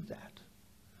and believe that.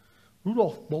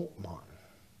 Rudolf Bultmann,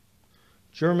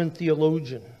 German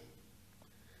theologian,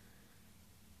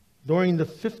 during the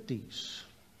 50s.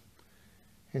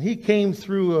 And he came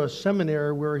through a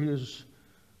seminary where he was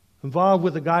involved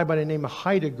with a guy by the name of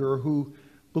Heidegger, who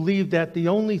believed that the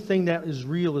only thing that is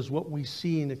real is what we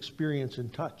see and experience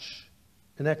and touch,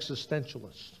 an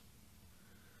existentialist.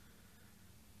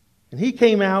 And he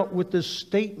came out with this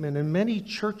statement, and many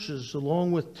churches,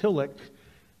 along with Tillich,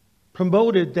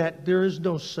 promoted that there is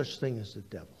no such thing as the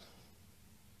devil.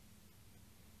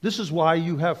 This is why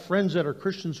you have friends that are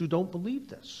Christians who don't believe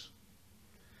this.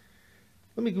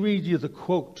 Let me read you the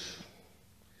quote.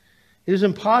 It is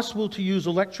impossible to use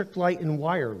electric light and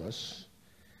wireless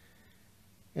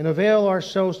and avail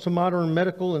ourselves to modern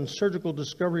medical and surgical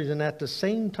discoveries and at the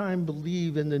same time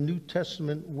believe in the New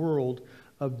Testament world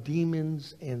of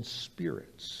demons and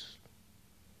spirits.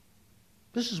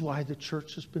 This is why the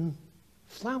church has been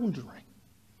floundering.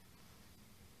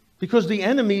 Because the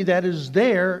enemy that is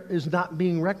there is not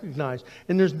being recognized.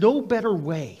 And there's no better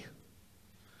way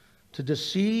to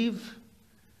deceive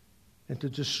and to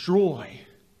destroy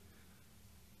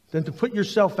than to put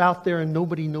yourself out there and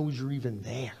nobody knows you're even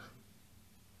there.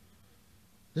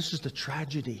 This is the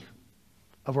tragedy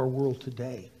of our world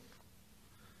today.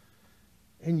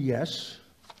 And yes,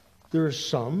 there are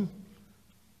some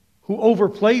who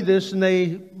overplay this and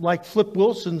they, like Flip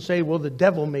Wilson, say, well, the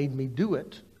devil made me do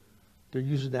it. They're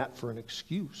using that for an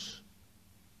excuse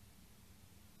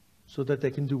so that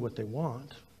they can do what they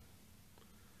want.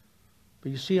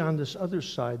 But you see, on this other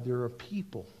side, there are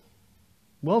people,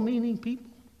 well-meaning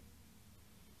people,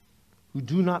 who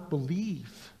do not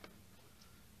believe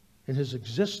in his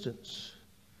existence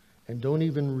and don't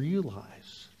even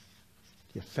realize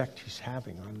the effect he's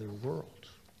having on their world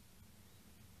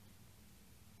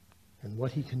and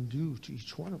what he can do to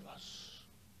each one of us.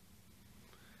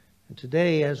 And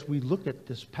today, as we look at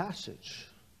this passage,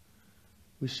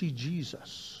 we see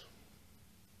Jesus.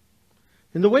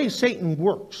 In the way Satan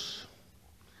works,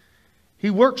 he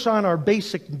works on our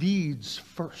basic needs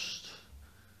first.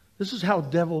 This is how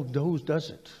devil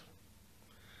does it.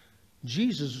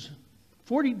 Jesus,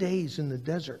 40 days in the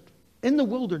desert, in the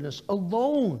wilderness,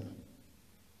 alone,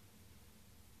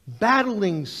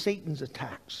 battling Satan's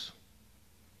attacks,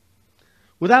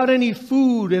 without any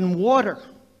food and water.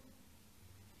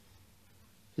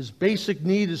 His basic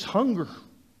need is hunger.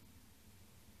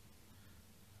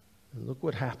 And look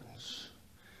what happens.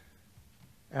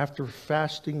 After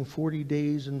fasting 40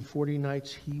 days and 40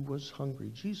 nights, he was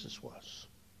hungry. Jesus was.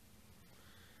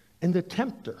 And the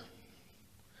tempter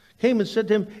came and said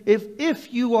to him,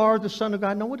 if you are the Son of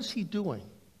God. Now what is he doing?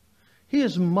 He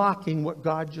is mocking what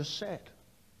God just said.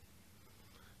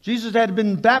 Jesus had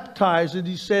been baptized and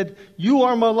he said, you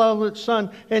are my beloved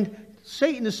Son. And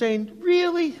Satan is saying,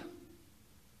 really?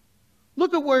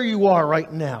 Look at where you are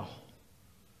right now.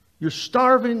 You're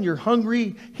starving, you're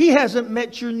hungry. He hasn't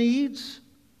met your needs.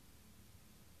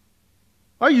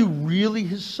 Are you really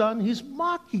his son? He's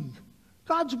mocking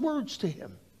God's words to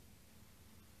him.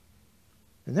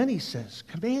 And then he says,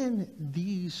 command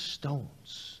these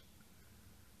stones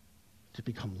to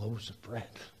become loaves of bread.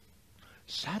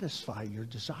 Satisfy your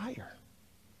desire,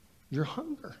 your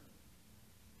hunger.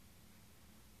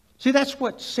 See, that's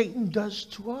what Satan does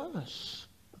to us.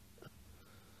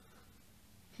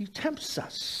 He tempts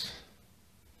us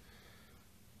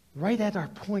right at our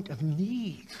point of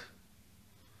need.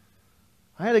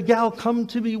 I had a gal come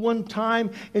to me one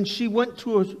time, and she went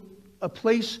to a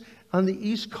place on the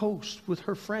East Coast with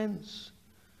her friends.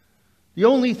 The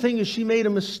only thing is she made a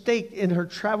mistake in her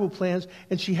travel plans,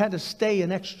 and she had to stay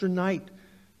an extra night.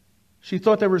 She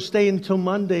thought they were staying until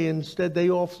Monday. Instead,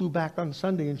 they all flew back on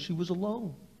Sunday, and she was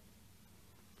alone.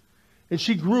 And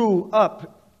she grew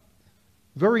up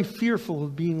very fearful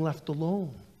of being left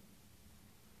alone,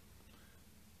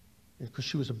 because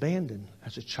she was abandoned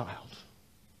as a child.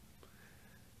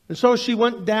 And so she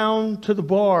went down to the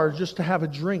bar just to have a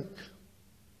drink.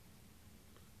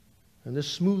 And this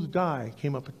smooth guy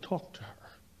came up and talked to her.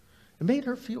 It made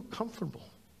her feel comfortable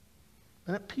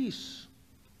and at peace.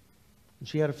 And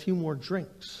she had a few more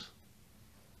drinks.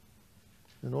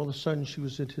 And all of a sudden she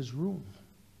was in his room.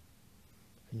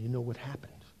 And you know what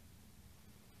happened.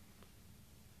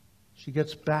 She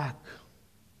gets back.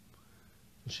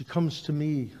 And she comes to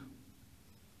me.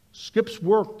 Skips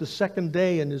work the second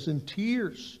day and is in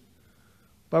tears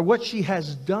by what she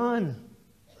has done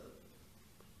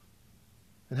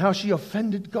and how she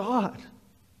offended God.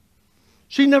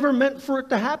 She never meant for it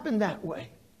to happen that way,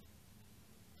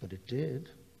 but it did.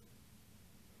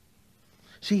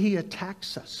 See, he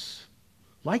attacks us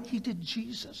like he did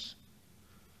Jesus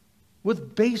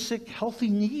with basic healthy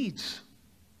needs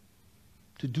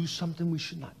to do something we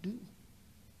should not do.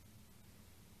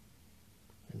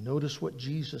 And notice what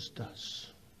Jesus does.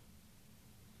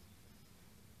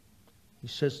 He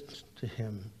says to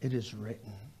him, it is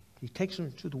written. He takes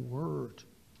him to the Word.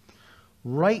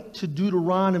 Right to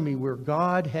Deuteronomy, where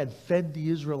God had fed the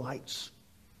Israelites.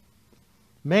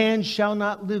 Man shall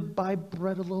not live by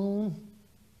bread alone,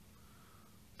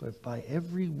 but by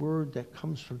every word that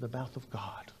comes from the mouth of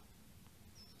God.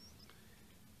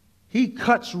 He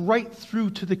cuts right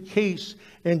through to the case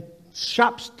and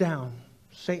chops down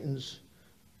Satan's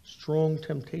strong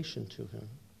temptation to him.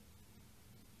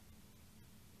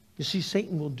 You see,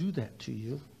 Satan will do that to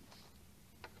you.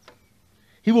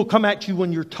 He will come at you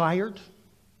when you're tired.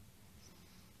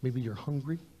 Maybe you're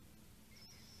hungry.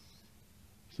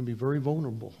 You can be very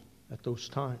vulnerable at those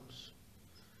times.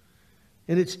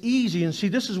 And it's easy. And see,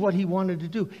 this is what he wanted to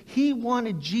do. He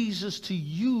wanted Jesus to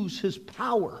use his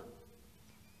power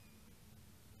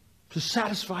to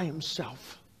satisfy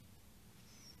himself.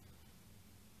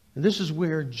 And this is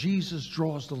where Jesus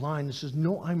draws the line and says,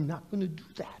 no, I'm not going to do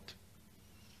that.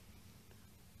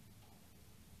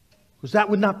 Because that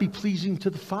would not be pleasing to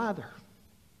the Father.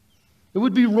 It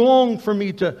would be wrong for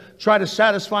me to try to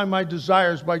satisfy my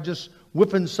desires by just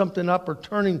whipping something up or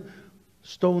turning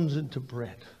stones into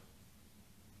bread.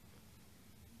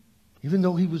 Even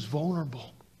though he was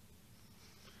vulnerable.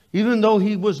 Even though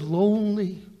he was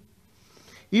lonely.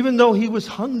 Even though he was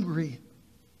hungry.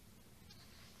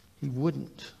 He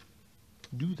wouldn't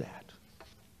do that.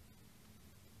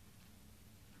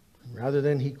 And rather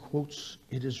than he quotes,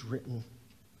 it is written.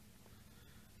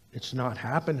 It's not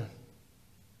happening.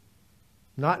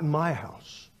 Not in my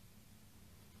house.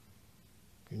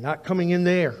 You're not coming in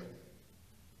there.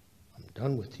 I'm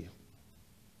done with you.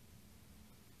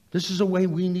 This is a way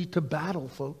we need to battle,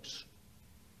 folks.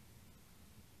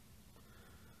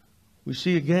 We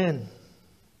see again,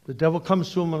 the devil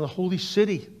comes to him in the holy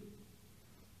city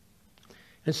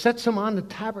and sets him on the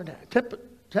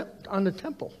on the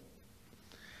temple.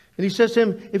 And he says to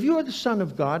him, if you are the Son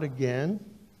of God, again,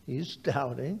 he's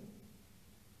doubting.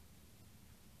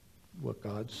 what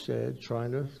God said,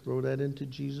 trying to throw that into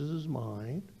Jesus'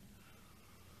 mind.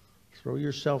 Throw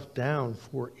yourself down,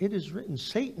 for it is written.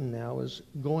 Satan now is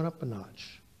going up a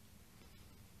notch.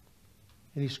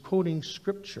 And he's quoting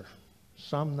Scripture,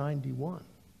 Psalm 91.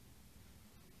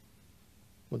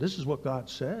 Well, this is what God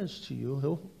says to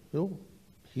you. He'll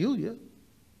heal you.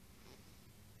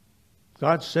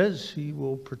 God says He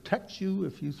will protect you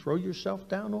if you throw yourself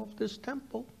down off this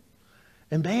temple.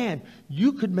 And man,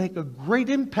 you could make a great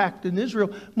impact in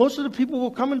Israel. Most of the people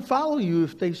will come and follow you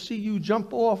if they see you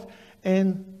jump off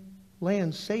and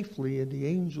land safely, and the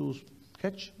angels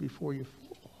catch you before you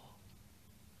fall.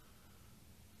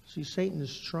 See, Satan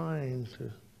is trying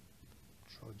to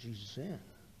draw Jesus in.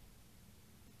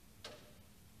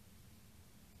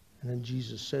 And then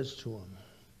Jesus says to him,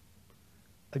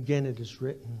 again it is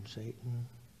written, Satan,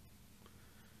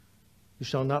 you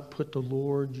shall not put the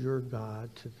Lord your God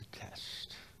to the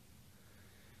test.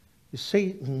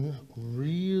 Satan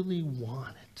really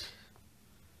wanted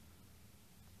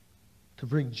to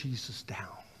bring Jesus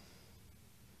down,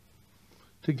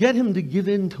 to get him to give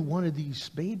in to one of these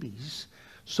babies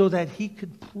so that he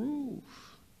could prove.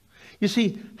 You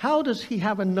see, how does he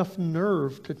have enough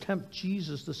nerve to tempt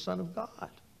Jesus, the Son of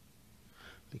God?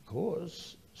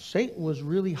 Because Satan was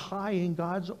really high in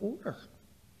God's order.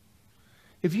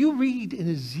 If you read in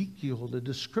Ezekiel the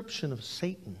description of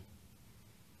Satan,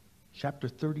 chapter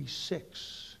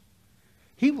 36,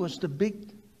 he was the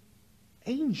big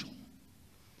angel.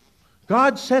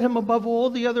 God set him above all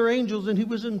the other angels, and he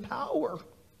was in power.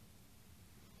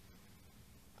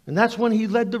 And that's when he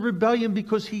led the rebellion,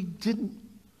 because he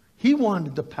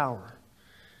wanted the power.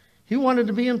 He wanted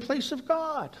to be in place of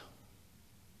God.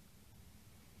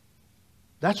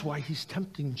 That's why he's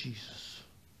tempting Jesus.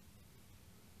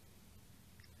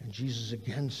 And Jesus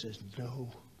again says, no.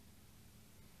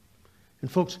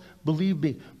 And folks, believe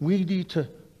me, we need to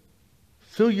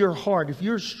fill your heart. If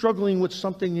you're struggling with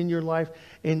something in your life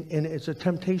and it's a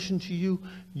temptation to you,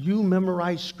 you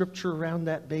memorize Scripture around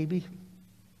that baby.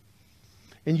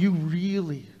 And you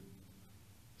really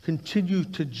continue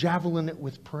to javelin it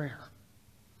with prayer.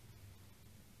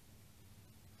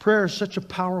 Prayer is such a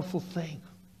powerful thing.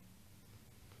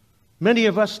 Many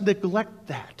of us neglect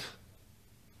that.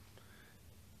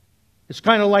 It's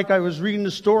kind of like I was reading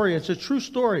the story. It's a true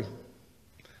story.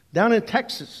 Down in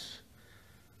Texas,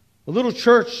 a little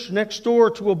church next door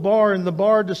to a bar, and the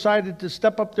bar decided to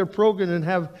step up their program and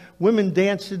have women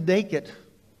dancing naked.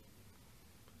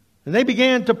 And they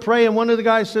began to pray, and one of the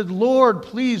guys said, Lord,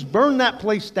 please burn that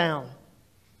place down.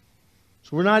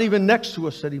 So we're not even next to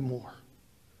us anymore.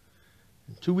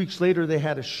 And 2 weeks later, they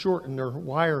had a short in their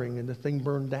wiring, and the thing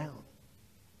burned down.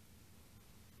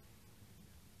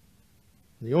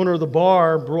 The owner of the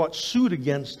bar brought suit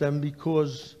against them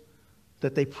because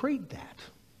that they prayed that.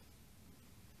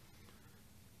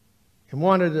 And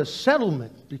wanted a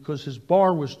settlement because his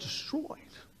bar was destroyed.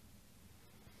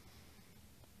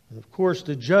 And of course,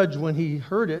 the judge, when he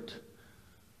heard it,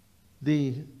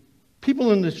 the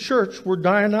people in the church were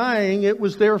denying it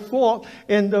was their fault,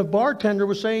 and the bartender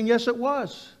was saying, yes, it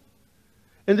was.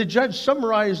 And the judge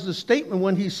summarized the statement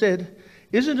when he said,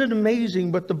 isn't it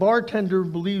amazing, but the bartender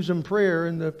believes in prayer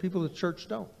and the people of the church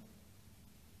don't?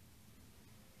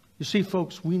 You see,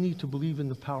 folks, we need to believe in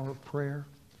the power of prayer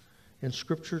and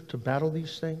Scripture to battle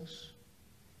these things.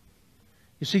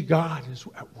 You see, God is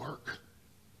at work.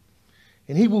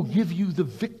 And He will give you the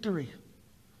victory.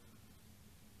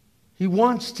 He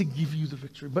wants to give you the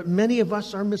victory. But many of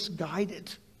us are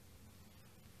misguided.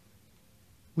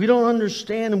 We don't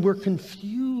understand, and we're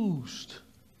confused.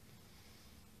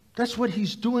 That's what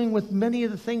He's doing with many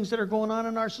of the things that are going on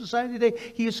in our society today.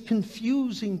 He is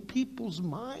confusing people's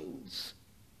minds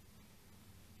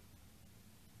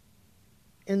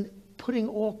and putting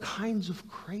all kinds of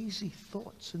crazy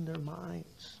thoughts in their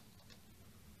minds.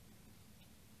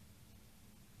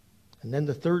 And then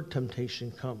the third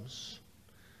temptation comes.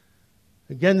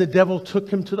 Again, the devil took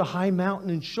him to the high mountain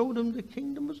and showed him the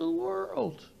kingdom of the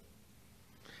world.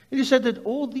 And he said that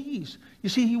all these, you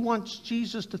see, he wants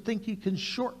Jesus to think he can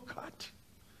shortcut.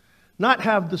 Not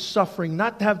have the suffering,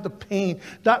 not have the pain,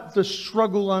 not the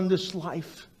struggle on this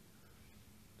life.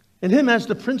 And him as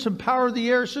the prince and power of the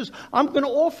air says, I'm going to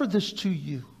offer this to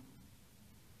you.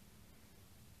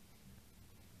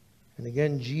 And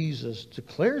again, Jesus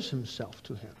declares himself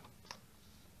to him.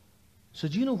 He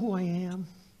said, do you know who I am?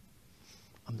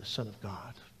 I'm the Son of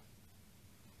God.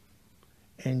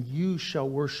 And you shall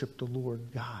worship the Lord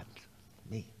God,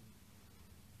 me.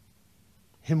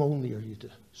 Him only are you to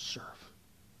serve.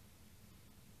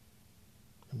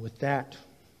 And with that,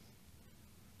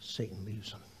 Satan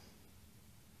leaves him.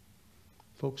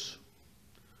 Folks,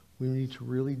 We need to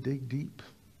really dig deep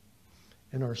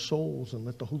in our souls and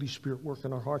let the Holy Spirit work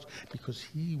in our hearts, because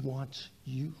He wants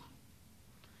you.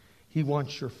 He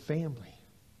wants your family.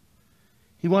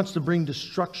 He wants to bring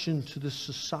destruction to this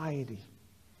society.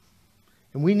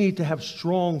 And we need to have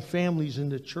strong families in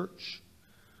the church,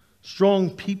 strong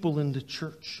people in the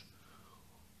church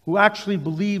who actually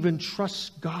believe and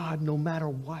trust God no matter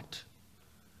what,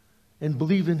 and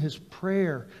believe in His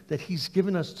prayer that He's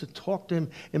given us to talk to Him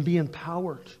and be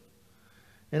empowered.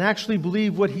 And actually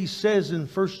believe what He says in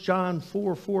 1 John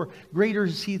 4:4, greater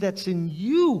is He that's in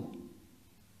you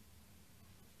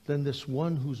than this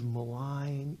one who's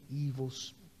malign, evil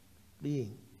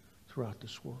being throughout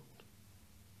this world.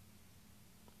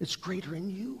 It's greater in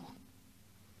you.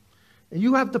 And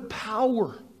you have the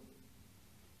power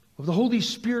of the Holy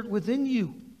Spirit within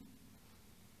you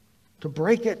to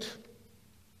break it.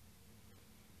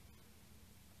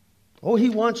 Oh, He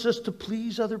wants us to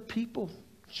please other people.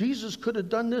 Jesus could have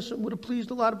done this and would have pleased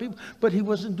a lot of people, but He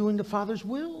wasn't doing the Father's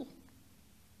will.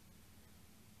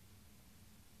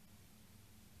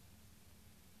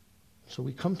 So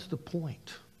we come to the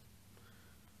point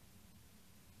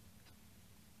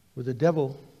where the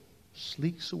devil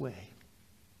sneaks away,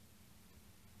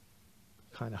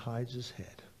 kind of hides his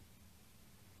head.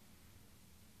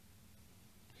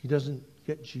 He doesn't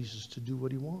get Jesus to do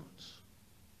what He wants.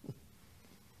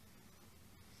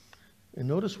 And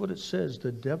notice what it says.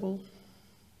 The devil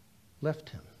left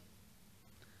Him.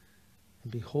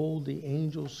 And behold, the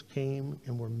angels came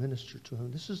and were ministered to Him.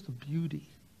 This is the beauty.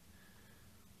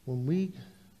 When we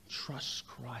trust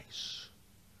Christ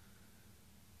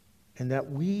and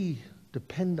that we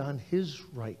depend on His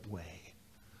right way,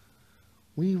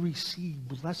 we receive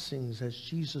blessings as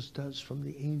Jesus does from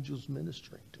the angels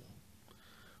ministering to Him.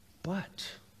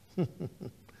 But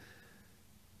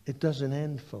it doesn't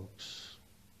end, folks.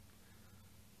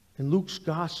 In Luke's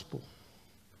gospel,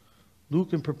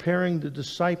 Luke, in preparing the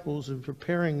disciples and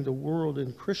preparing the world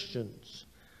and Christians,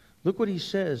 look what he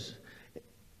says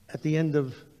at the end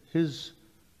of his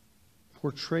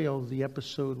portrayal of the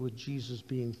episode with Jesus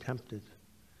being tempted.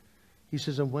 He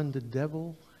says, and when the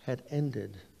devil had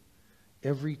ended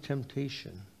every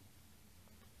temptation,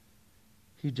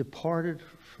 he departed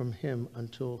from him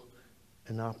until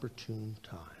an opportune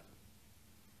time.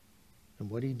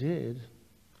 And what he did,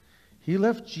 he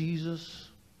left Jesus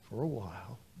for a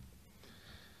while,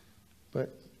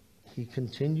 but he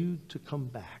continued to come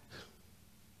back.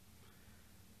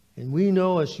 And we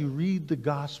know, as you read the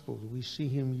gospel, we see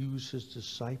him use his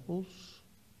disciples.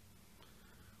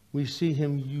 We see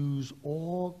him use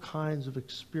all kinds of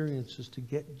experiences to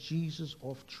get Jesus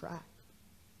off track.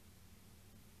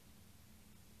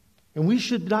 And we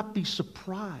should not be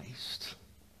surprised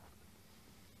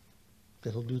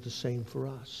that he'll do the same for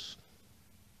us.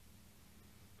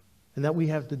 And that we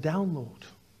have to download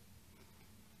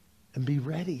and be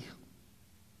ready.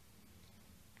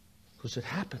 Because it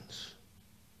happens.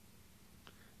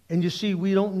 And you see,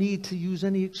 we don't need to use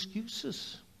any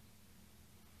excuses.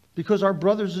 Because our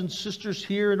brothers and sisters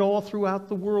here and all throughout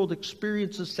the world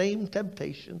experience the same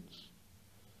temptations.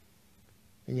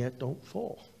 And yet don't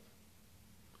fall.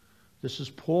 This is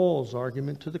Paul's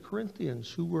argument to the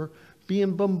Corinthians, who were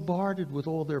being bombarded with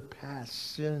all their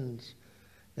past sins,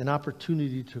 an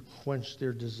opportunity to quench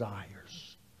their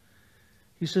desires.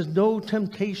 He says, no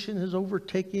temptation has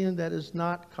overtaken you that is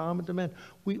not common to man.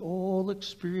 We all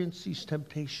experience these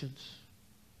temptations.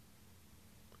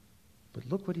 But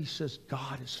look what he says,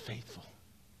 God is faithful.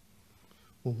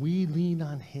 When we lean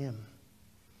on him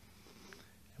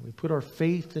and we put our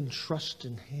faith and trust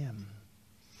in him,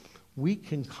 we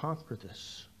can conquer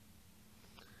this.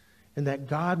 And that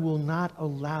God will not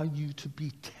allow you to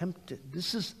be tempted.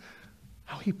 This is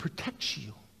how he protects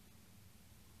you.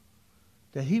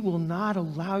 That he will not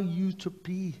allow you to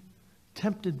be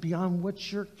tempted beyond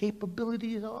what your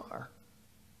capabilities are.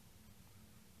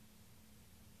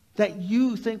 That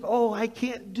you think, oh, I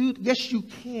can't do it. Yes, you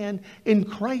can. In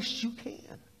Christ, you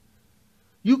can.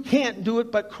 You can't do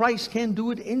it, but Christ can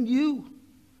do it in you.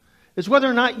 It's whether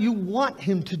or not you want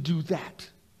him to do that.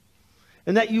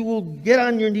 And that you will get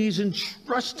on your knees and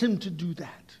trust him to do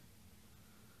that.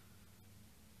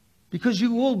 Because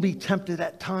you will be tempted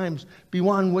at times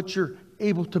beyond what you're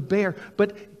able to bear.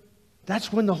 But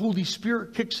that's when the Holy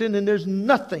Spirit kicks in and there's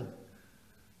nothing.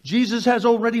 Jesus has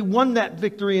already won that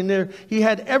victory in there. He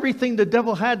had everything the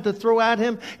devil had to throw at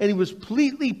him, and he was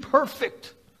completely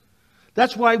perfect.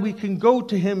 That's why we can go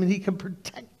to him and he can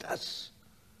protect us.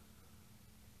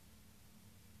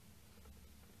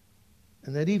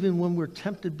 And that even when we're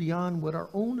tempted beyond what our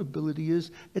own ability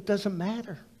is, it doesn't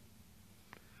matter.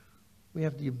 We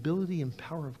have the ability and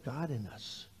power of God in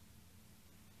us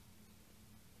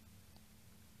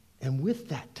And with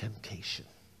that temptation,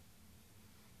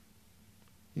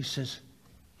 he says,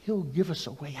 he'll give us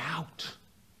a way out,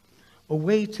 a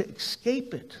way to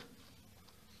escape it,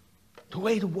 a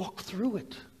way to walk through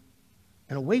it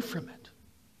and away from it.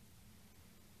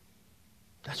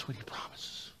 That's what he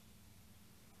promises.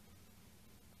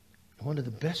 And one of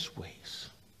the best ways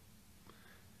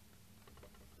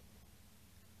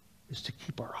is to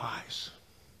keep our eyes,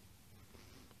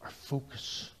 our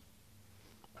focus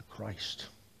on Christ.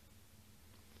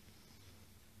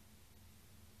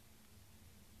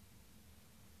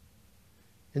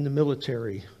 In the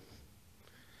military,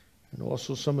 and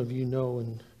also some of you know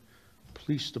in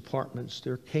police departments,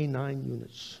 there are K-9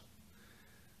 units.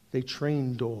 They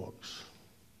train dogs,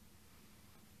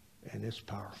 and it's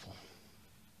powerful.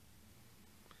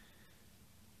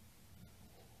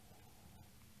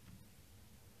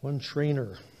 One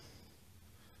trainer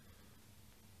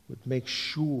would make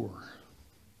sure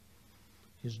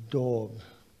his dog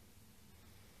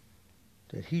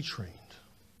that he trained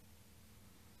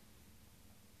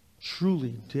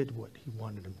truly did what he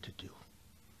wanted him to do.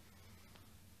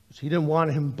 Because he didn't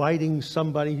want him biting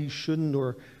somebody he shouldn't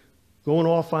or going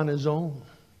off on his own.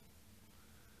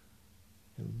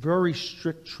 A very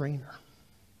strict trainer.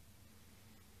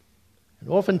 And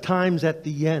oftentimes at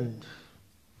the end,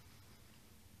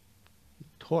 he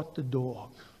taught the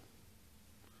dog,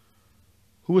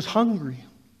 who was hungry,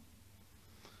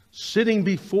 sitting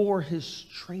before his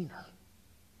trainer.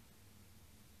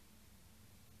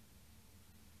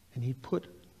 And he put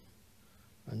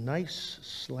a nice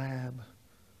slab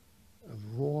of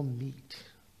raw meat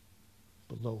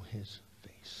below his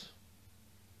face.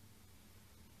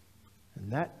 And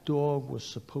that dog was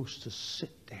supposed to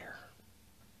sit there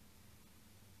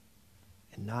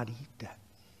and not eat that.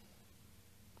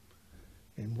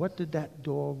 And what did that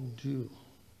dog do?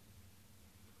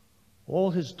 All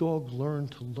his dogs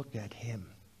learned to look at him.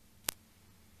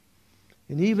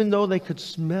 And even though they could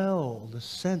smell the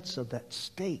scents of that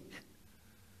steak,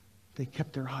 they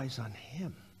kept their eyes on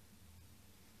him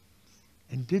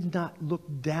and did not look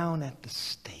down at the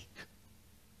steak,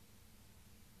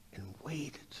 and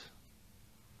waited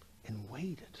and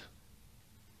waited.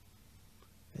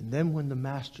 And then when the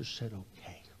master said,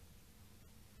 okay,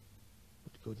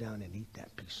 would go down and eat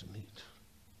that piece of meat.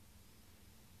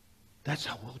 That's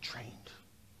how we're trained.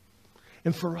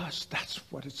 And for us, that's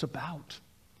what it's about.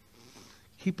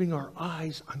 Keeping our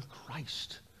eyes on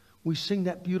Christ. We sing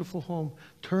that beautiful hymn,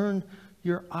 turn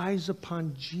your eyes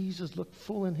upon Jesus, look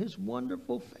full in his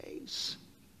wonderful face.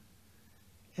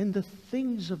 And the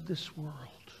things of this world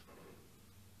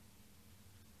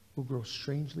will grow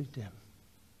strangely dim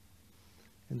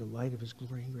in the light of his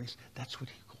glory and grace. That's what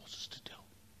he calls us to do.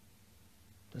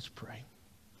 Let's pray.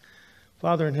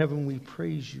 Father in heaven, we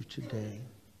praise you today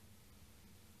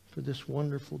for this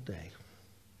wonderful day,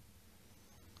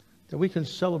 that we can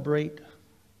celebrate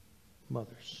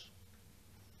mothers.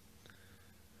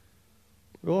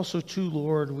 But also, too,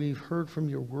 Lord, we've heard from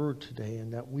your word today,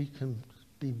 and that we can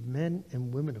be men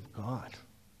and women of God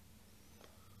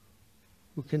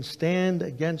who can stand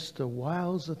against the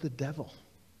wiles of the devil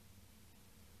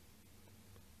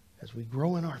as we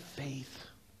grow in our faith.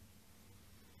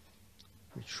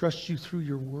 We trust you through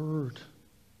your word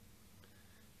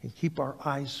and keep our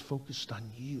eyes focused on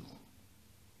you,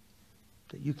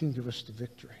 that you can give us the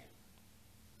victory.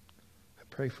 I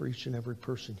pray for each and every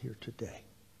person here today,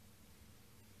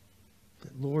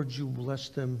 that, Lord, you bless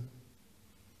them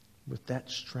with that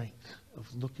strength of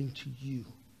looking to you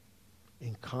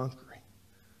and conquering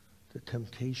the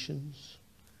temptations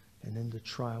and in the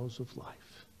trials of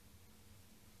life.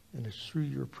 And it's through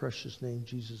your precious name,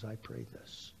 Jesus, I pray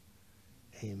this.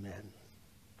 Amen.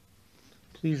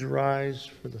 Please rise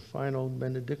for the final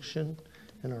benediction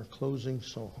and our closing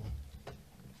song.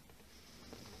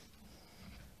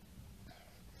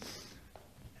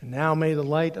 And now may the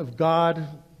light of God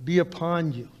be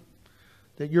upon you,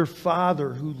 that your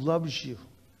Father who loves you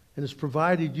and has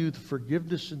provided you the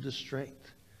forgiveness and the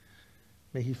strength,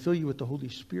 may he fill you with the Holy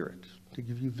Spirit to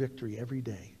give you victory every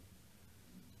day.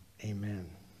 Amen.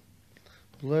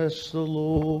 Bless the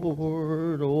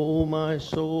Lord, O my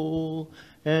soul,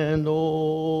 and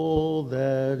all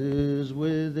that is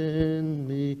within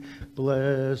me.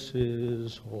 Bless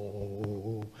his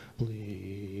holy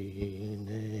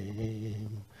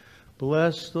name.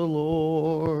 Bless the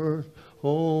Lord,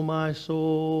 O my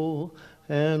soul,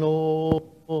 and all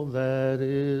that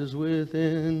is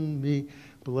within me.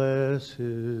 Bless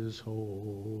his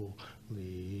holy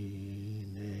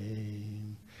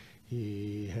name.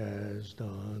 He has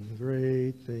done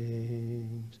great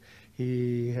things.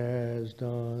 He has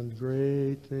done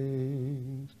great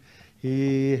things.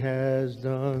 He has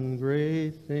done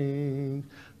great things.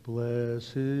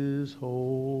 Bless his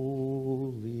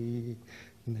holy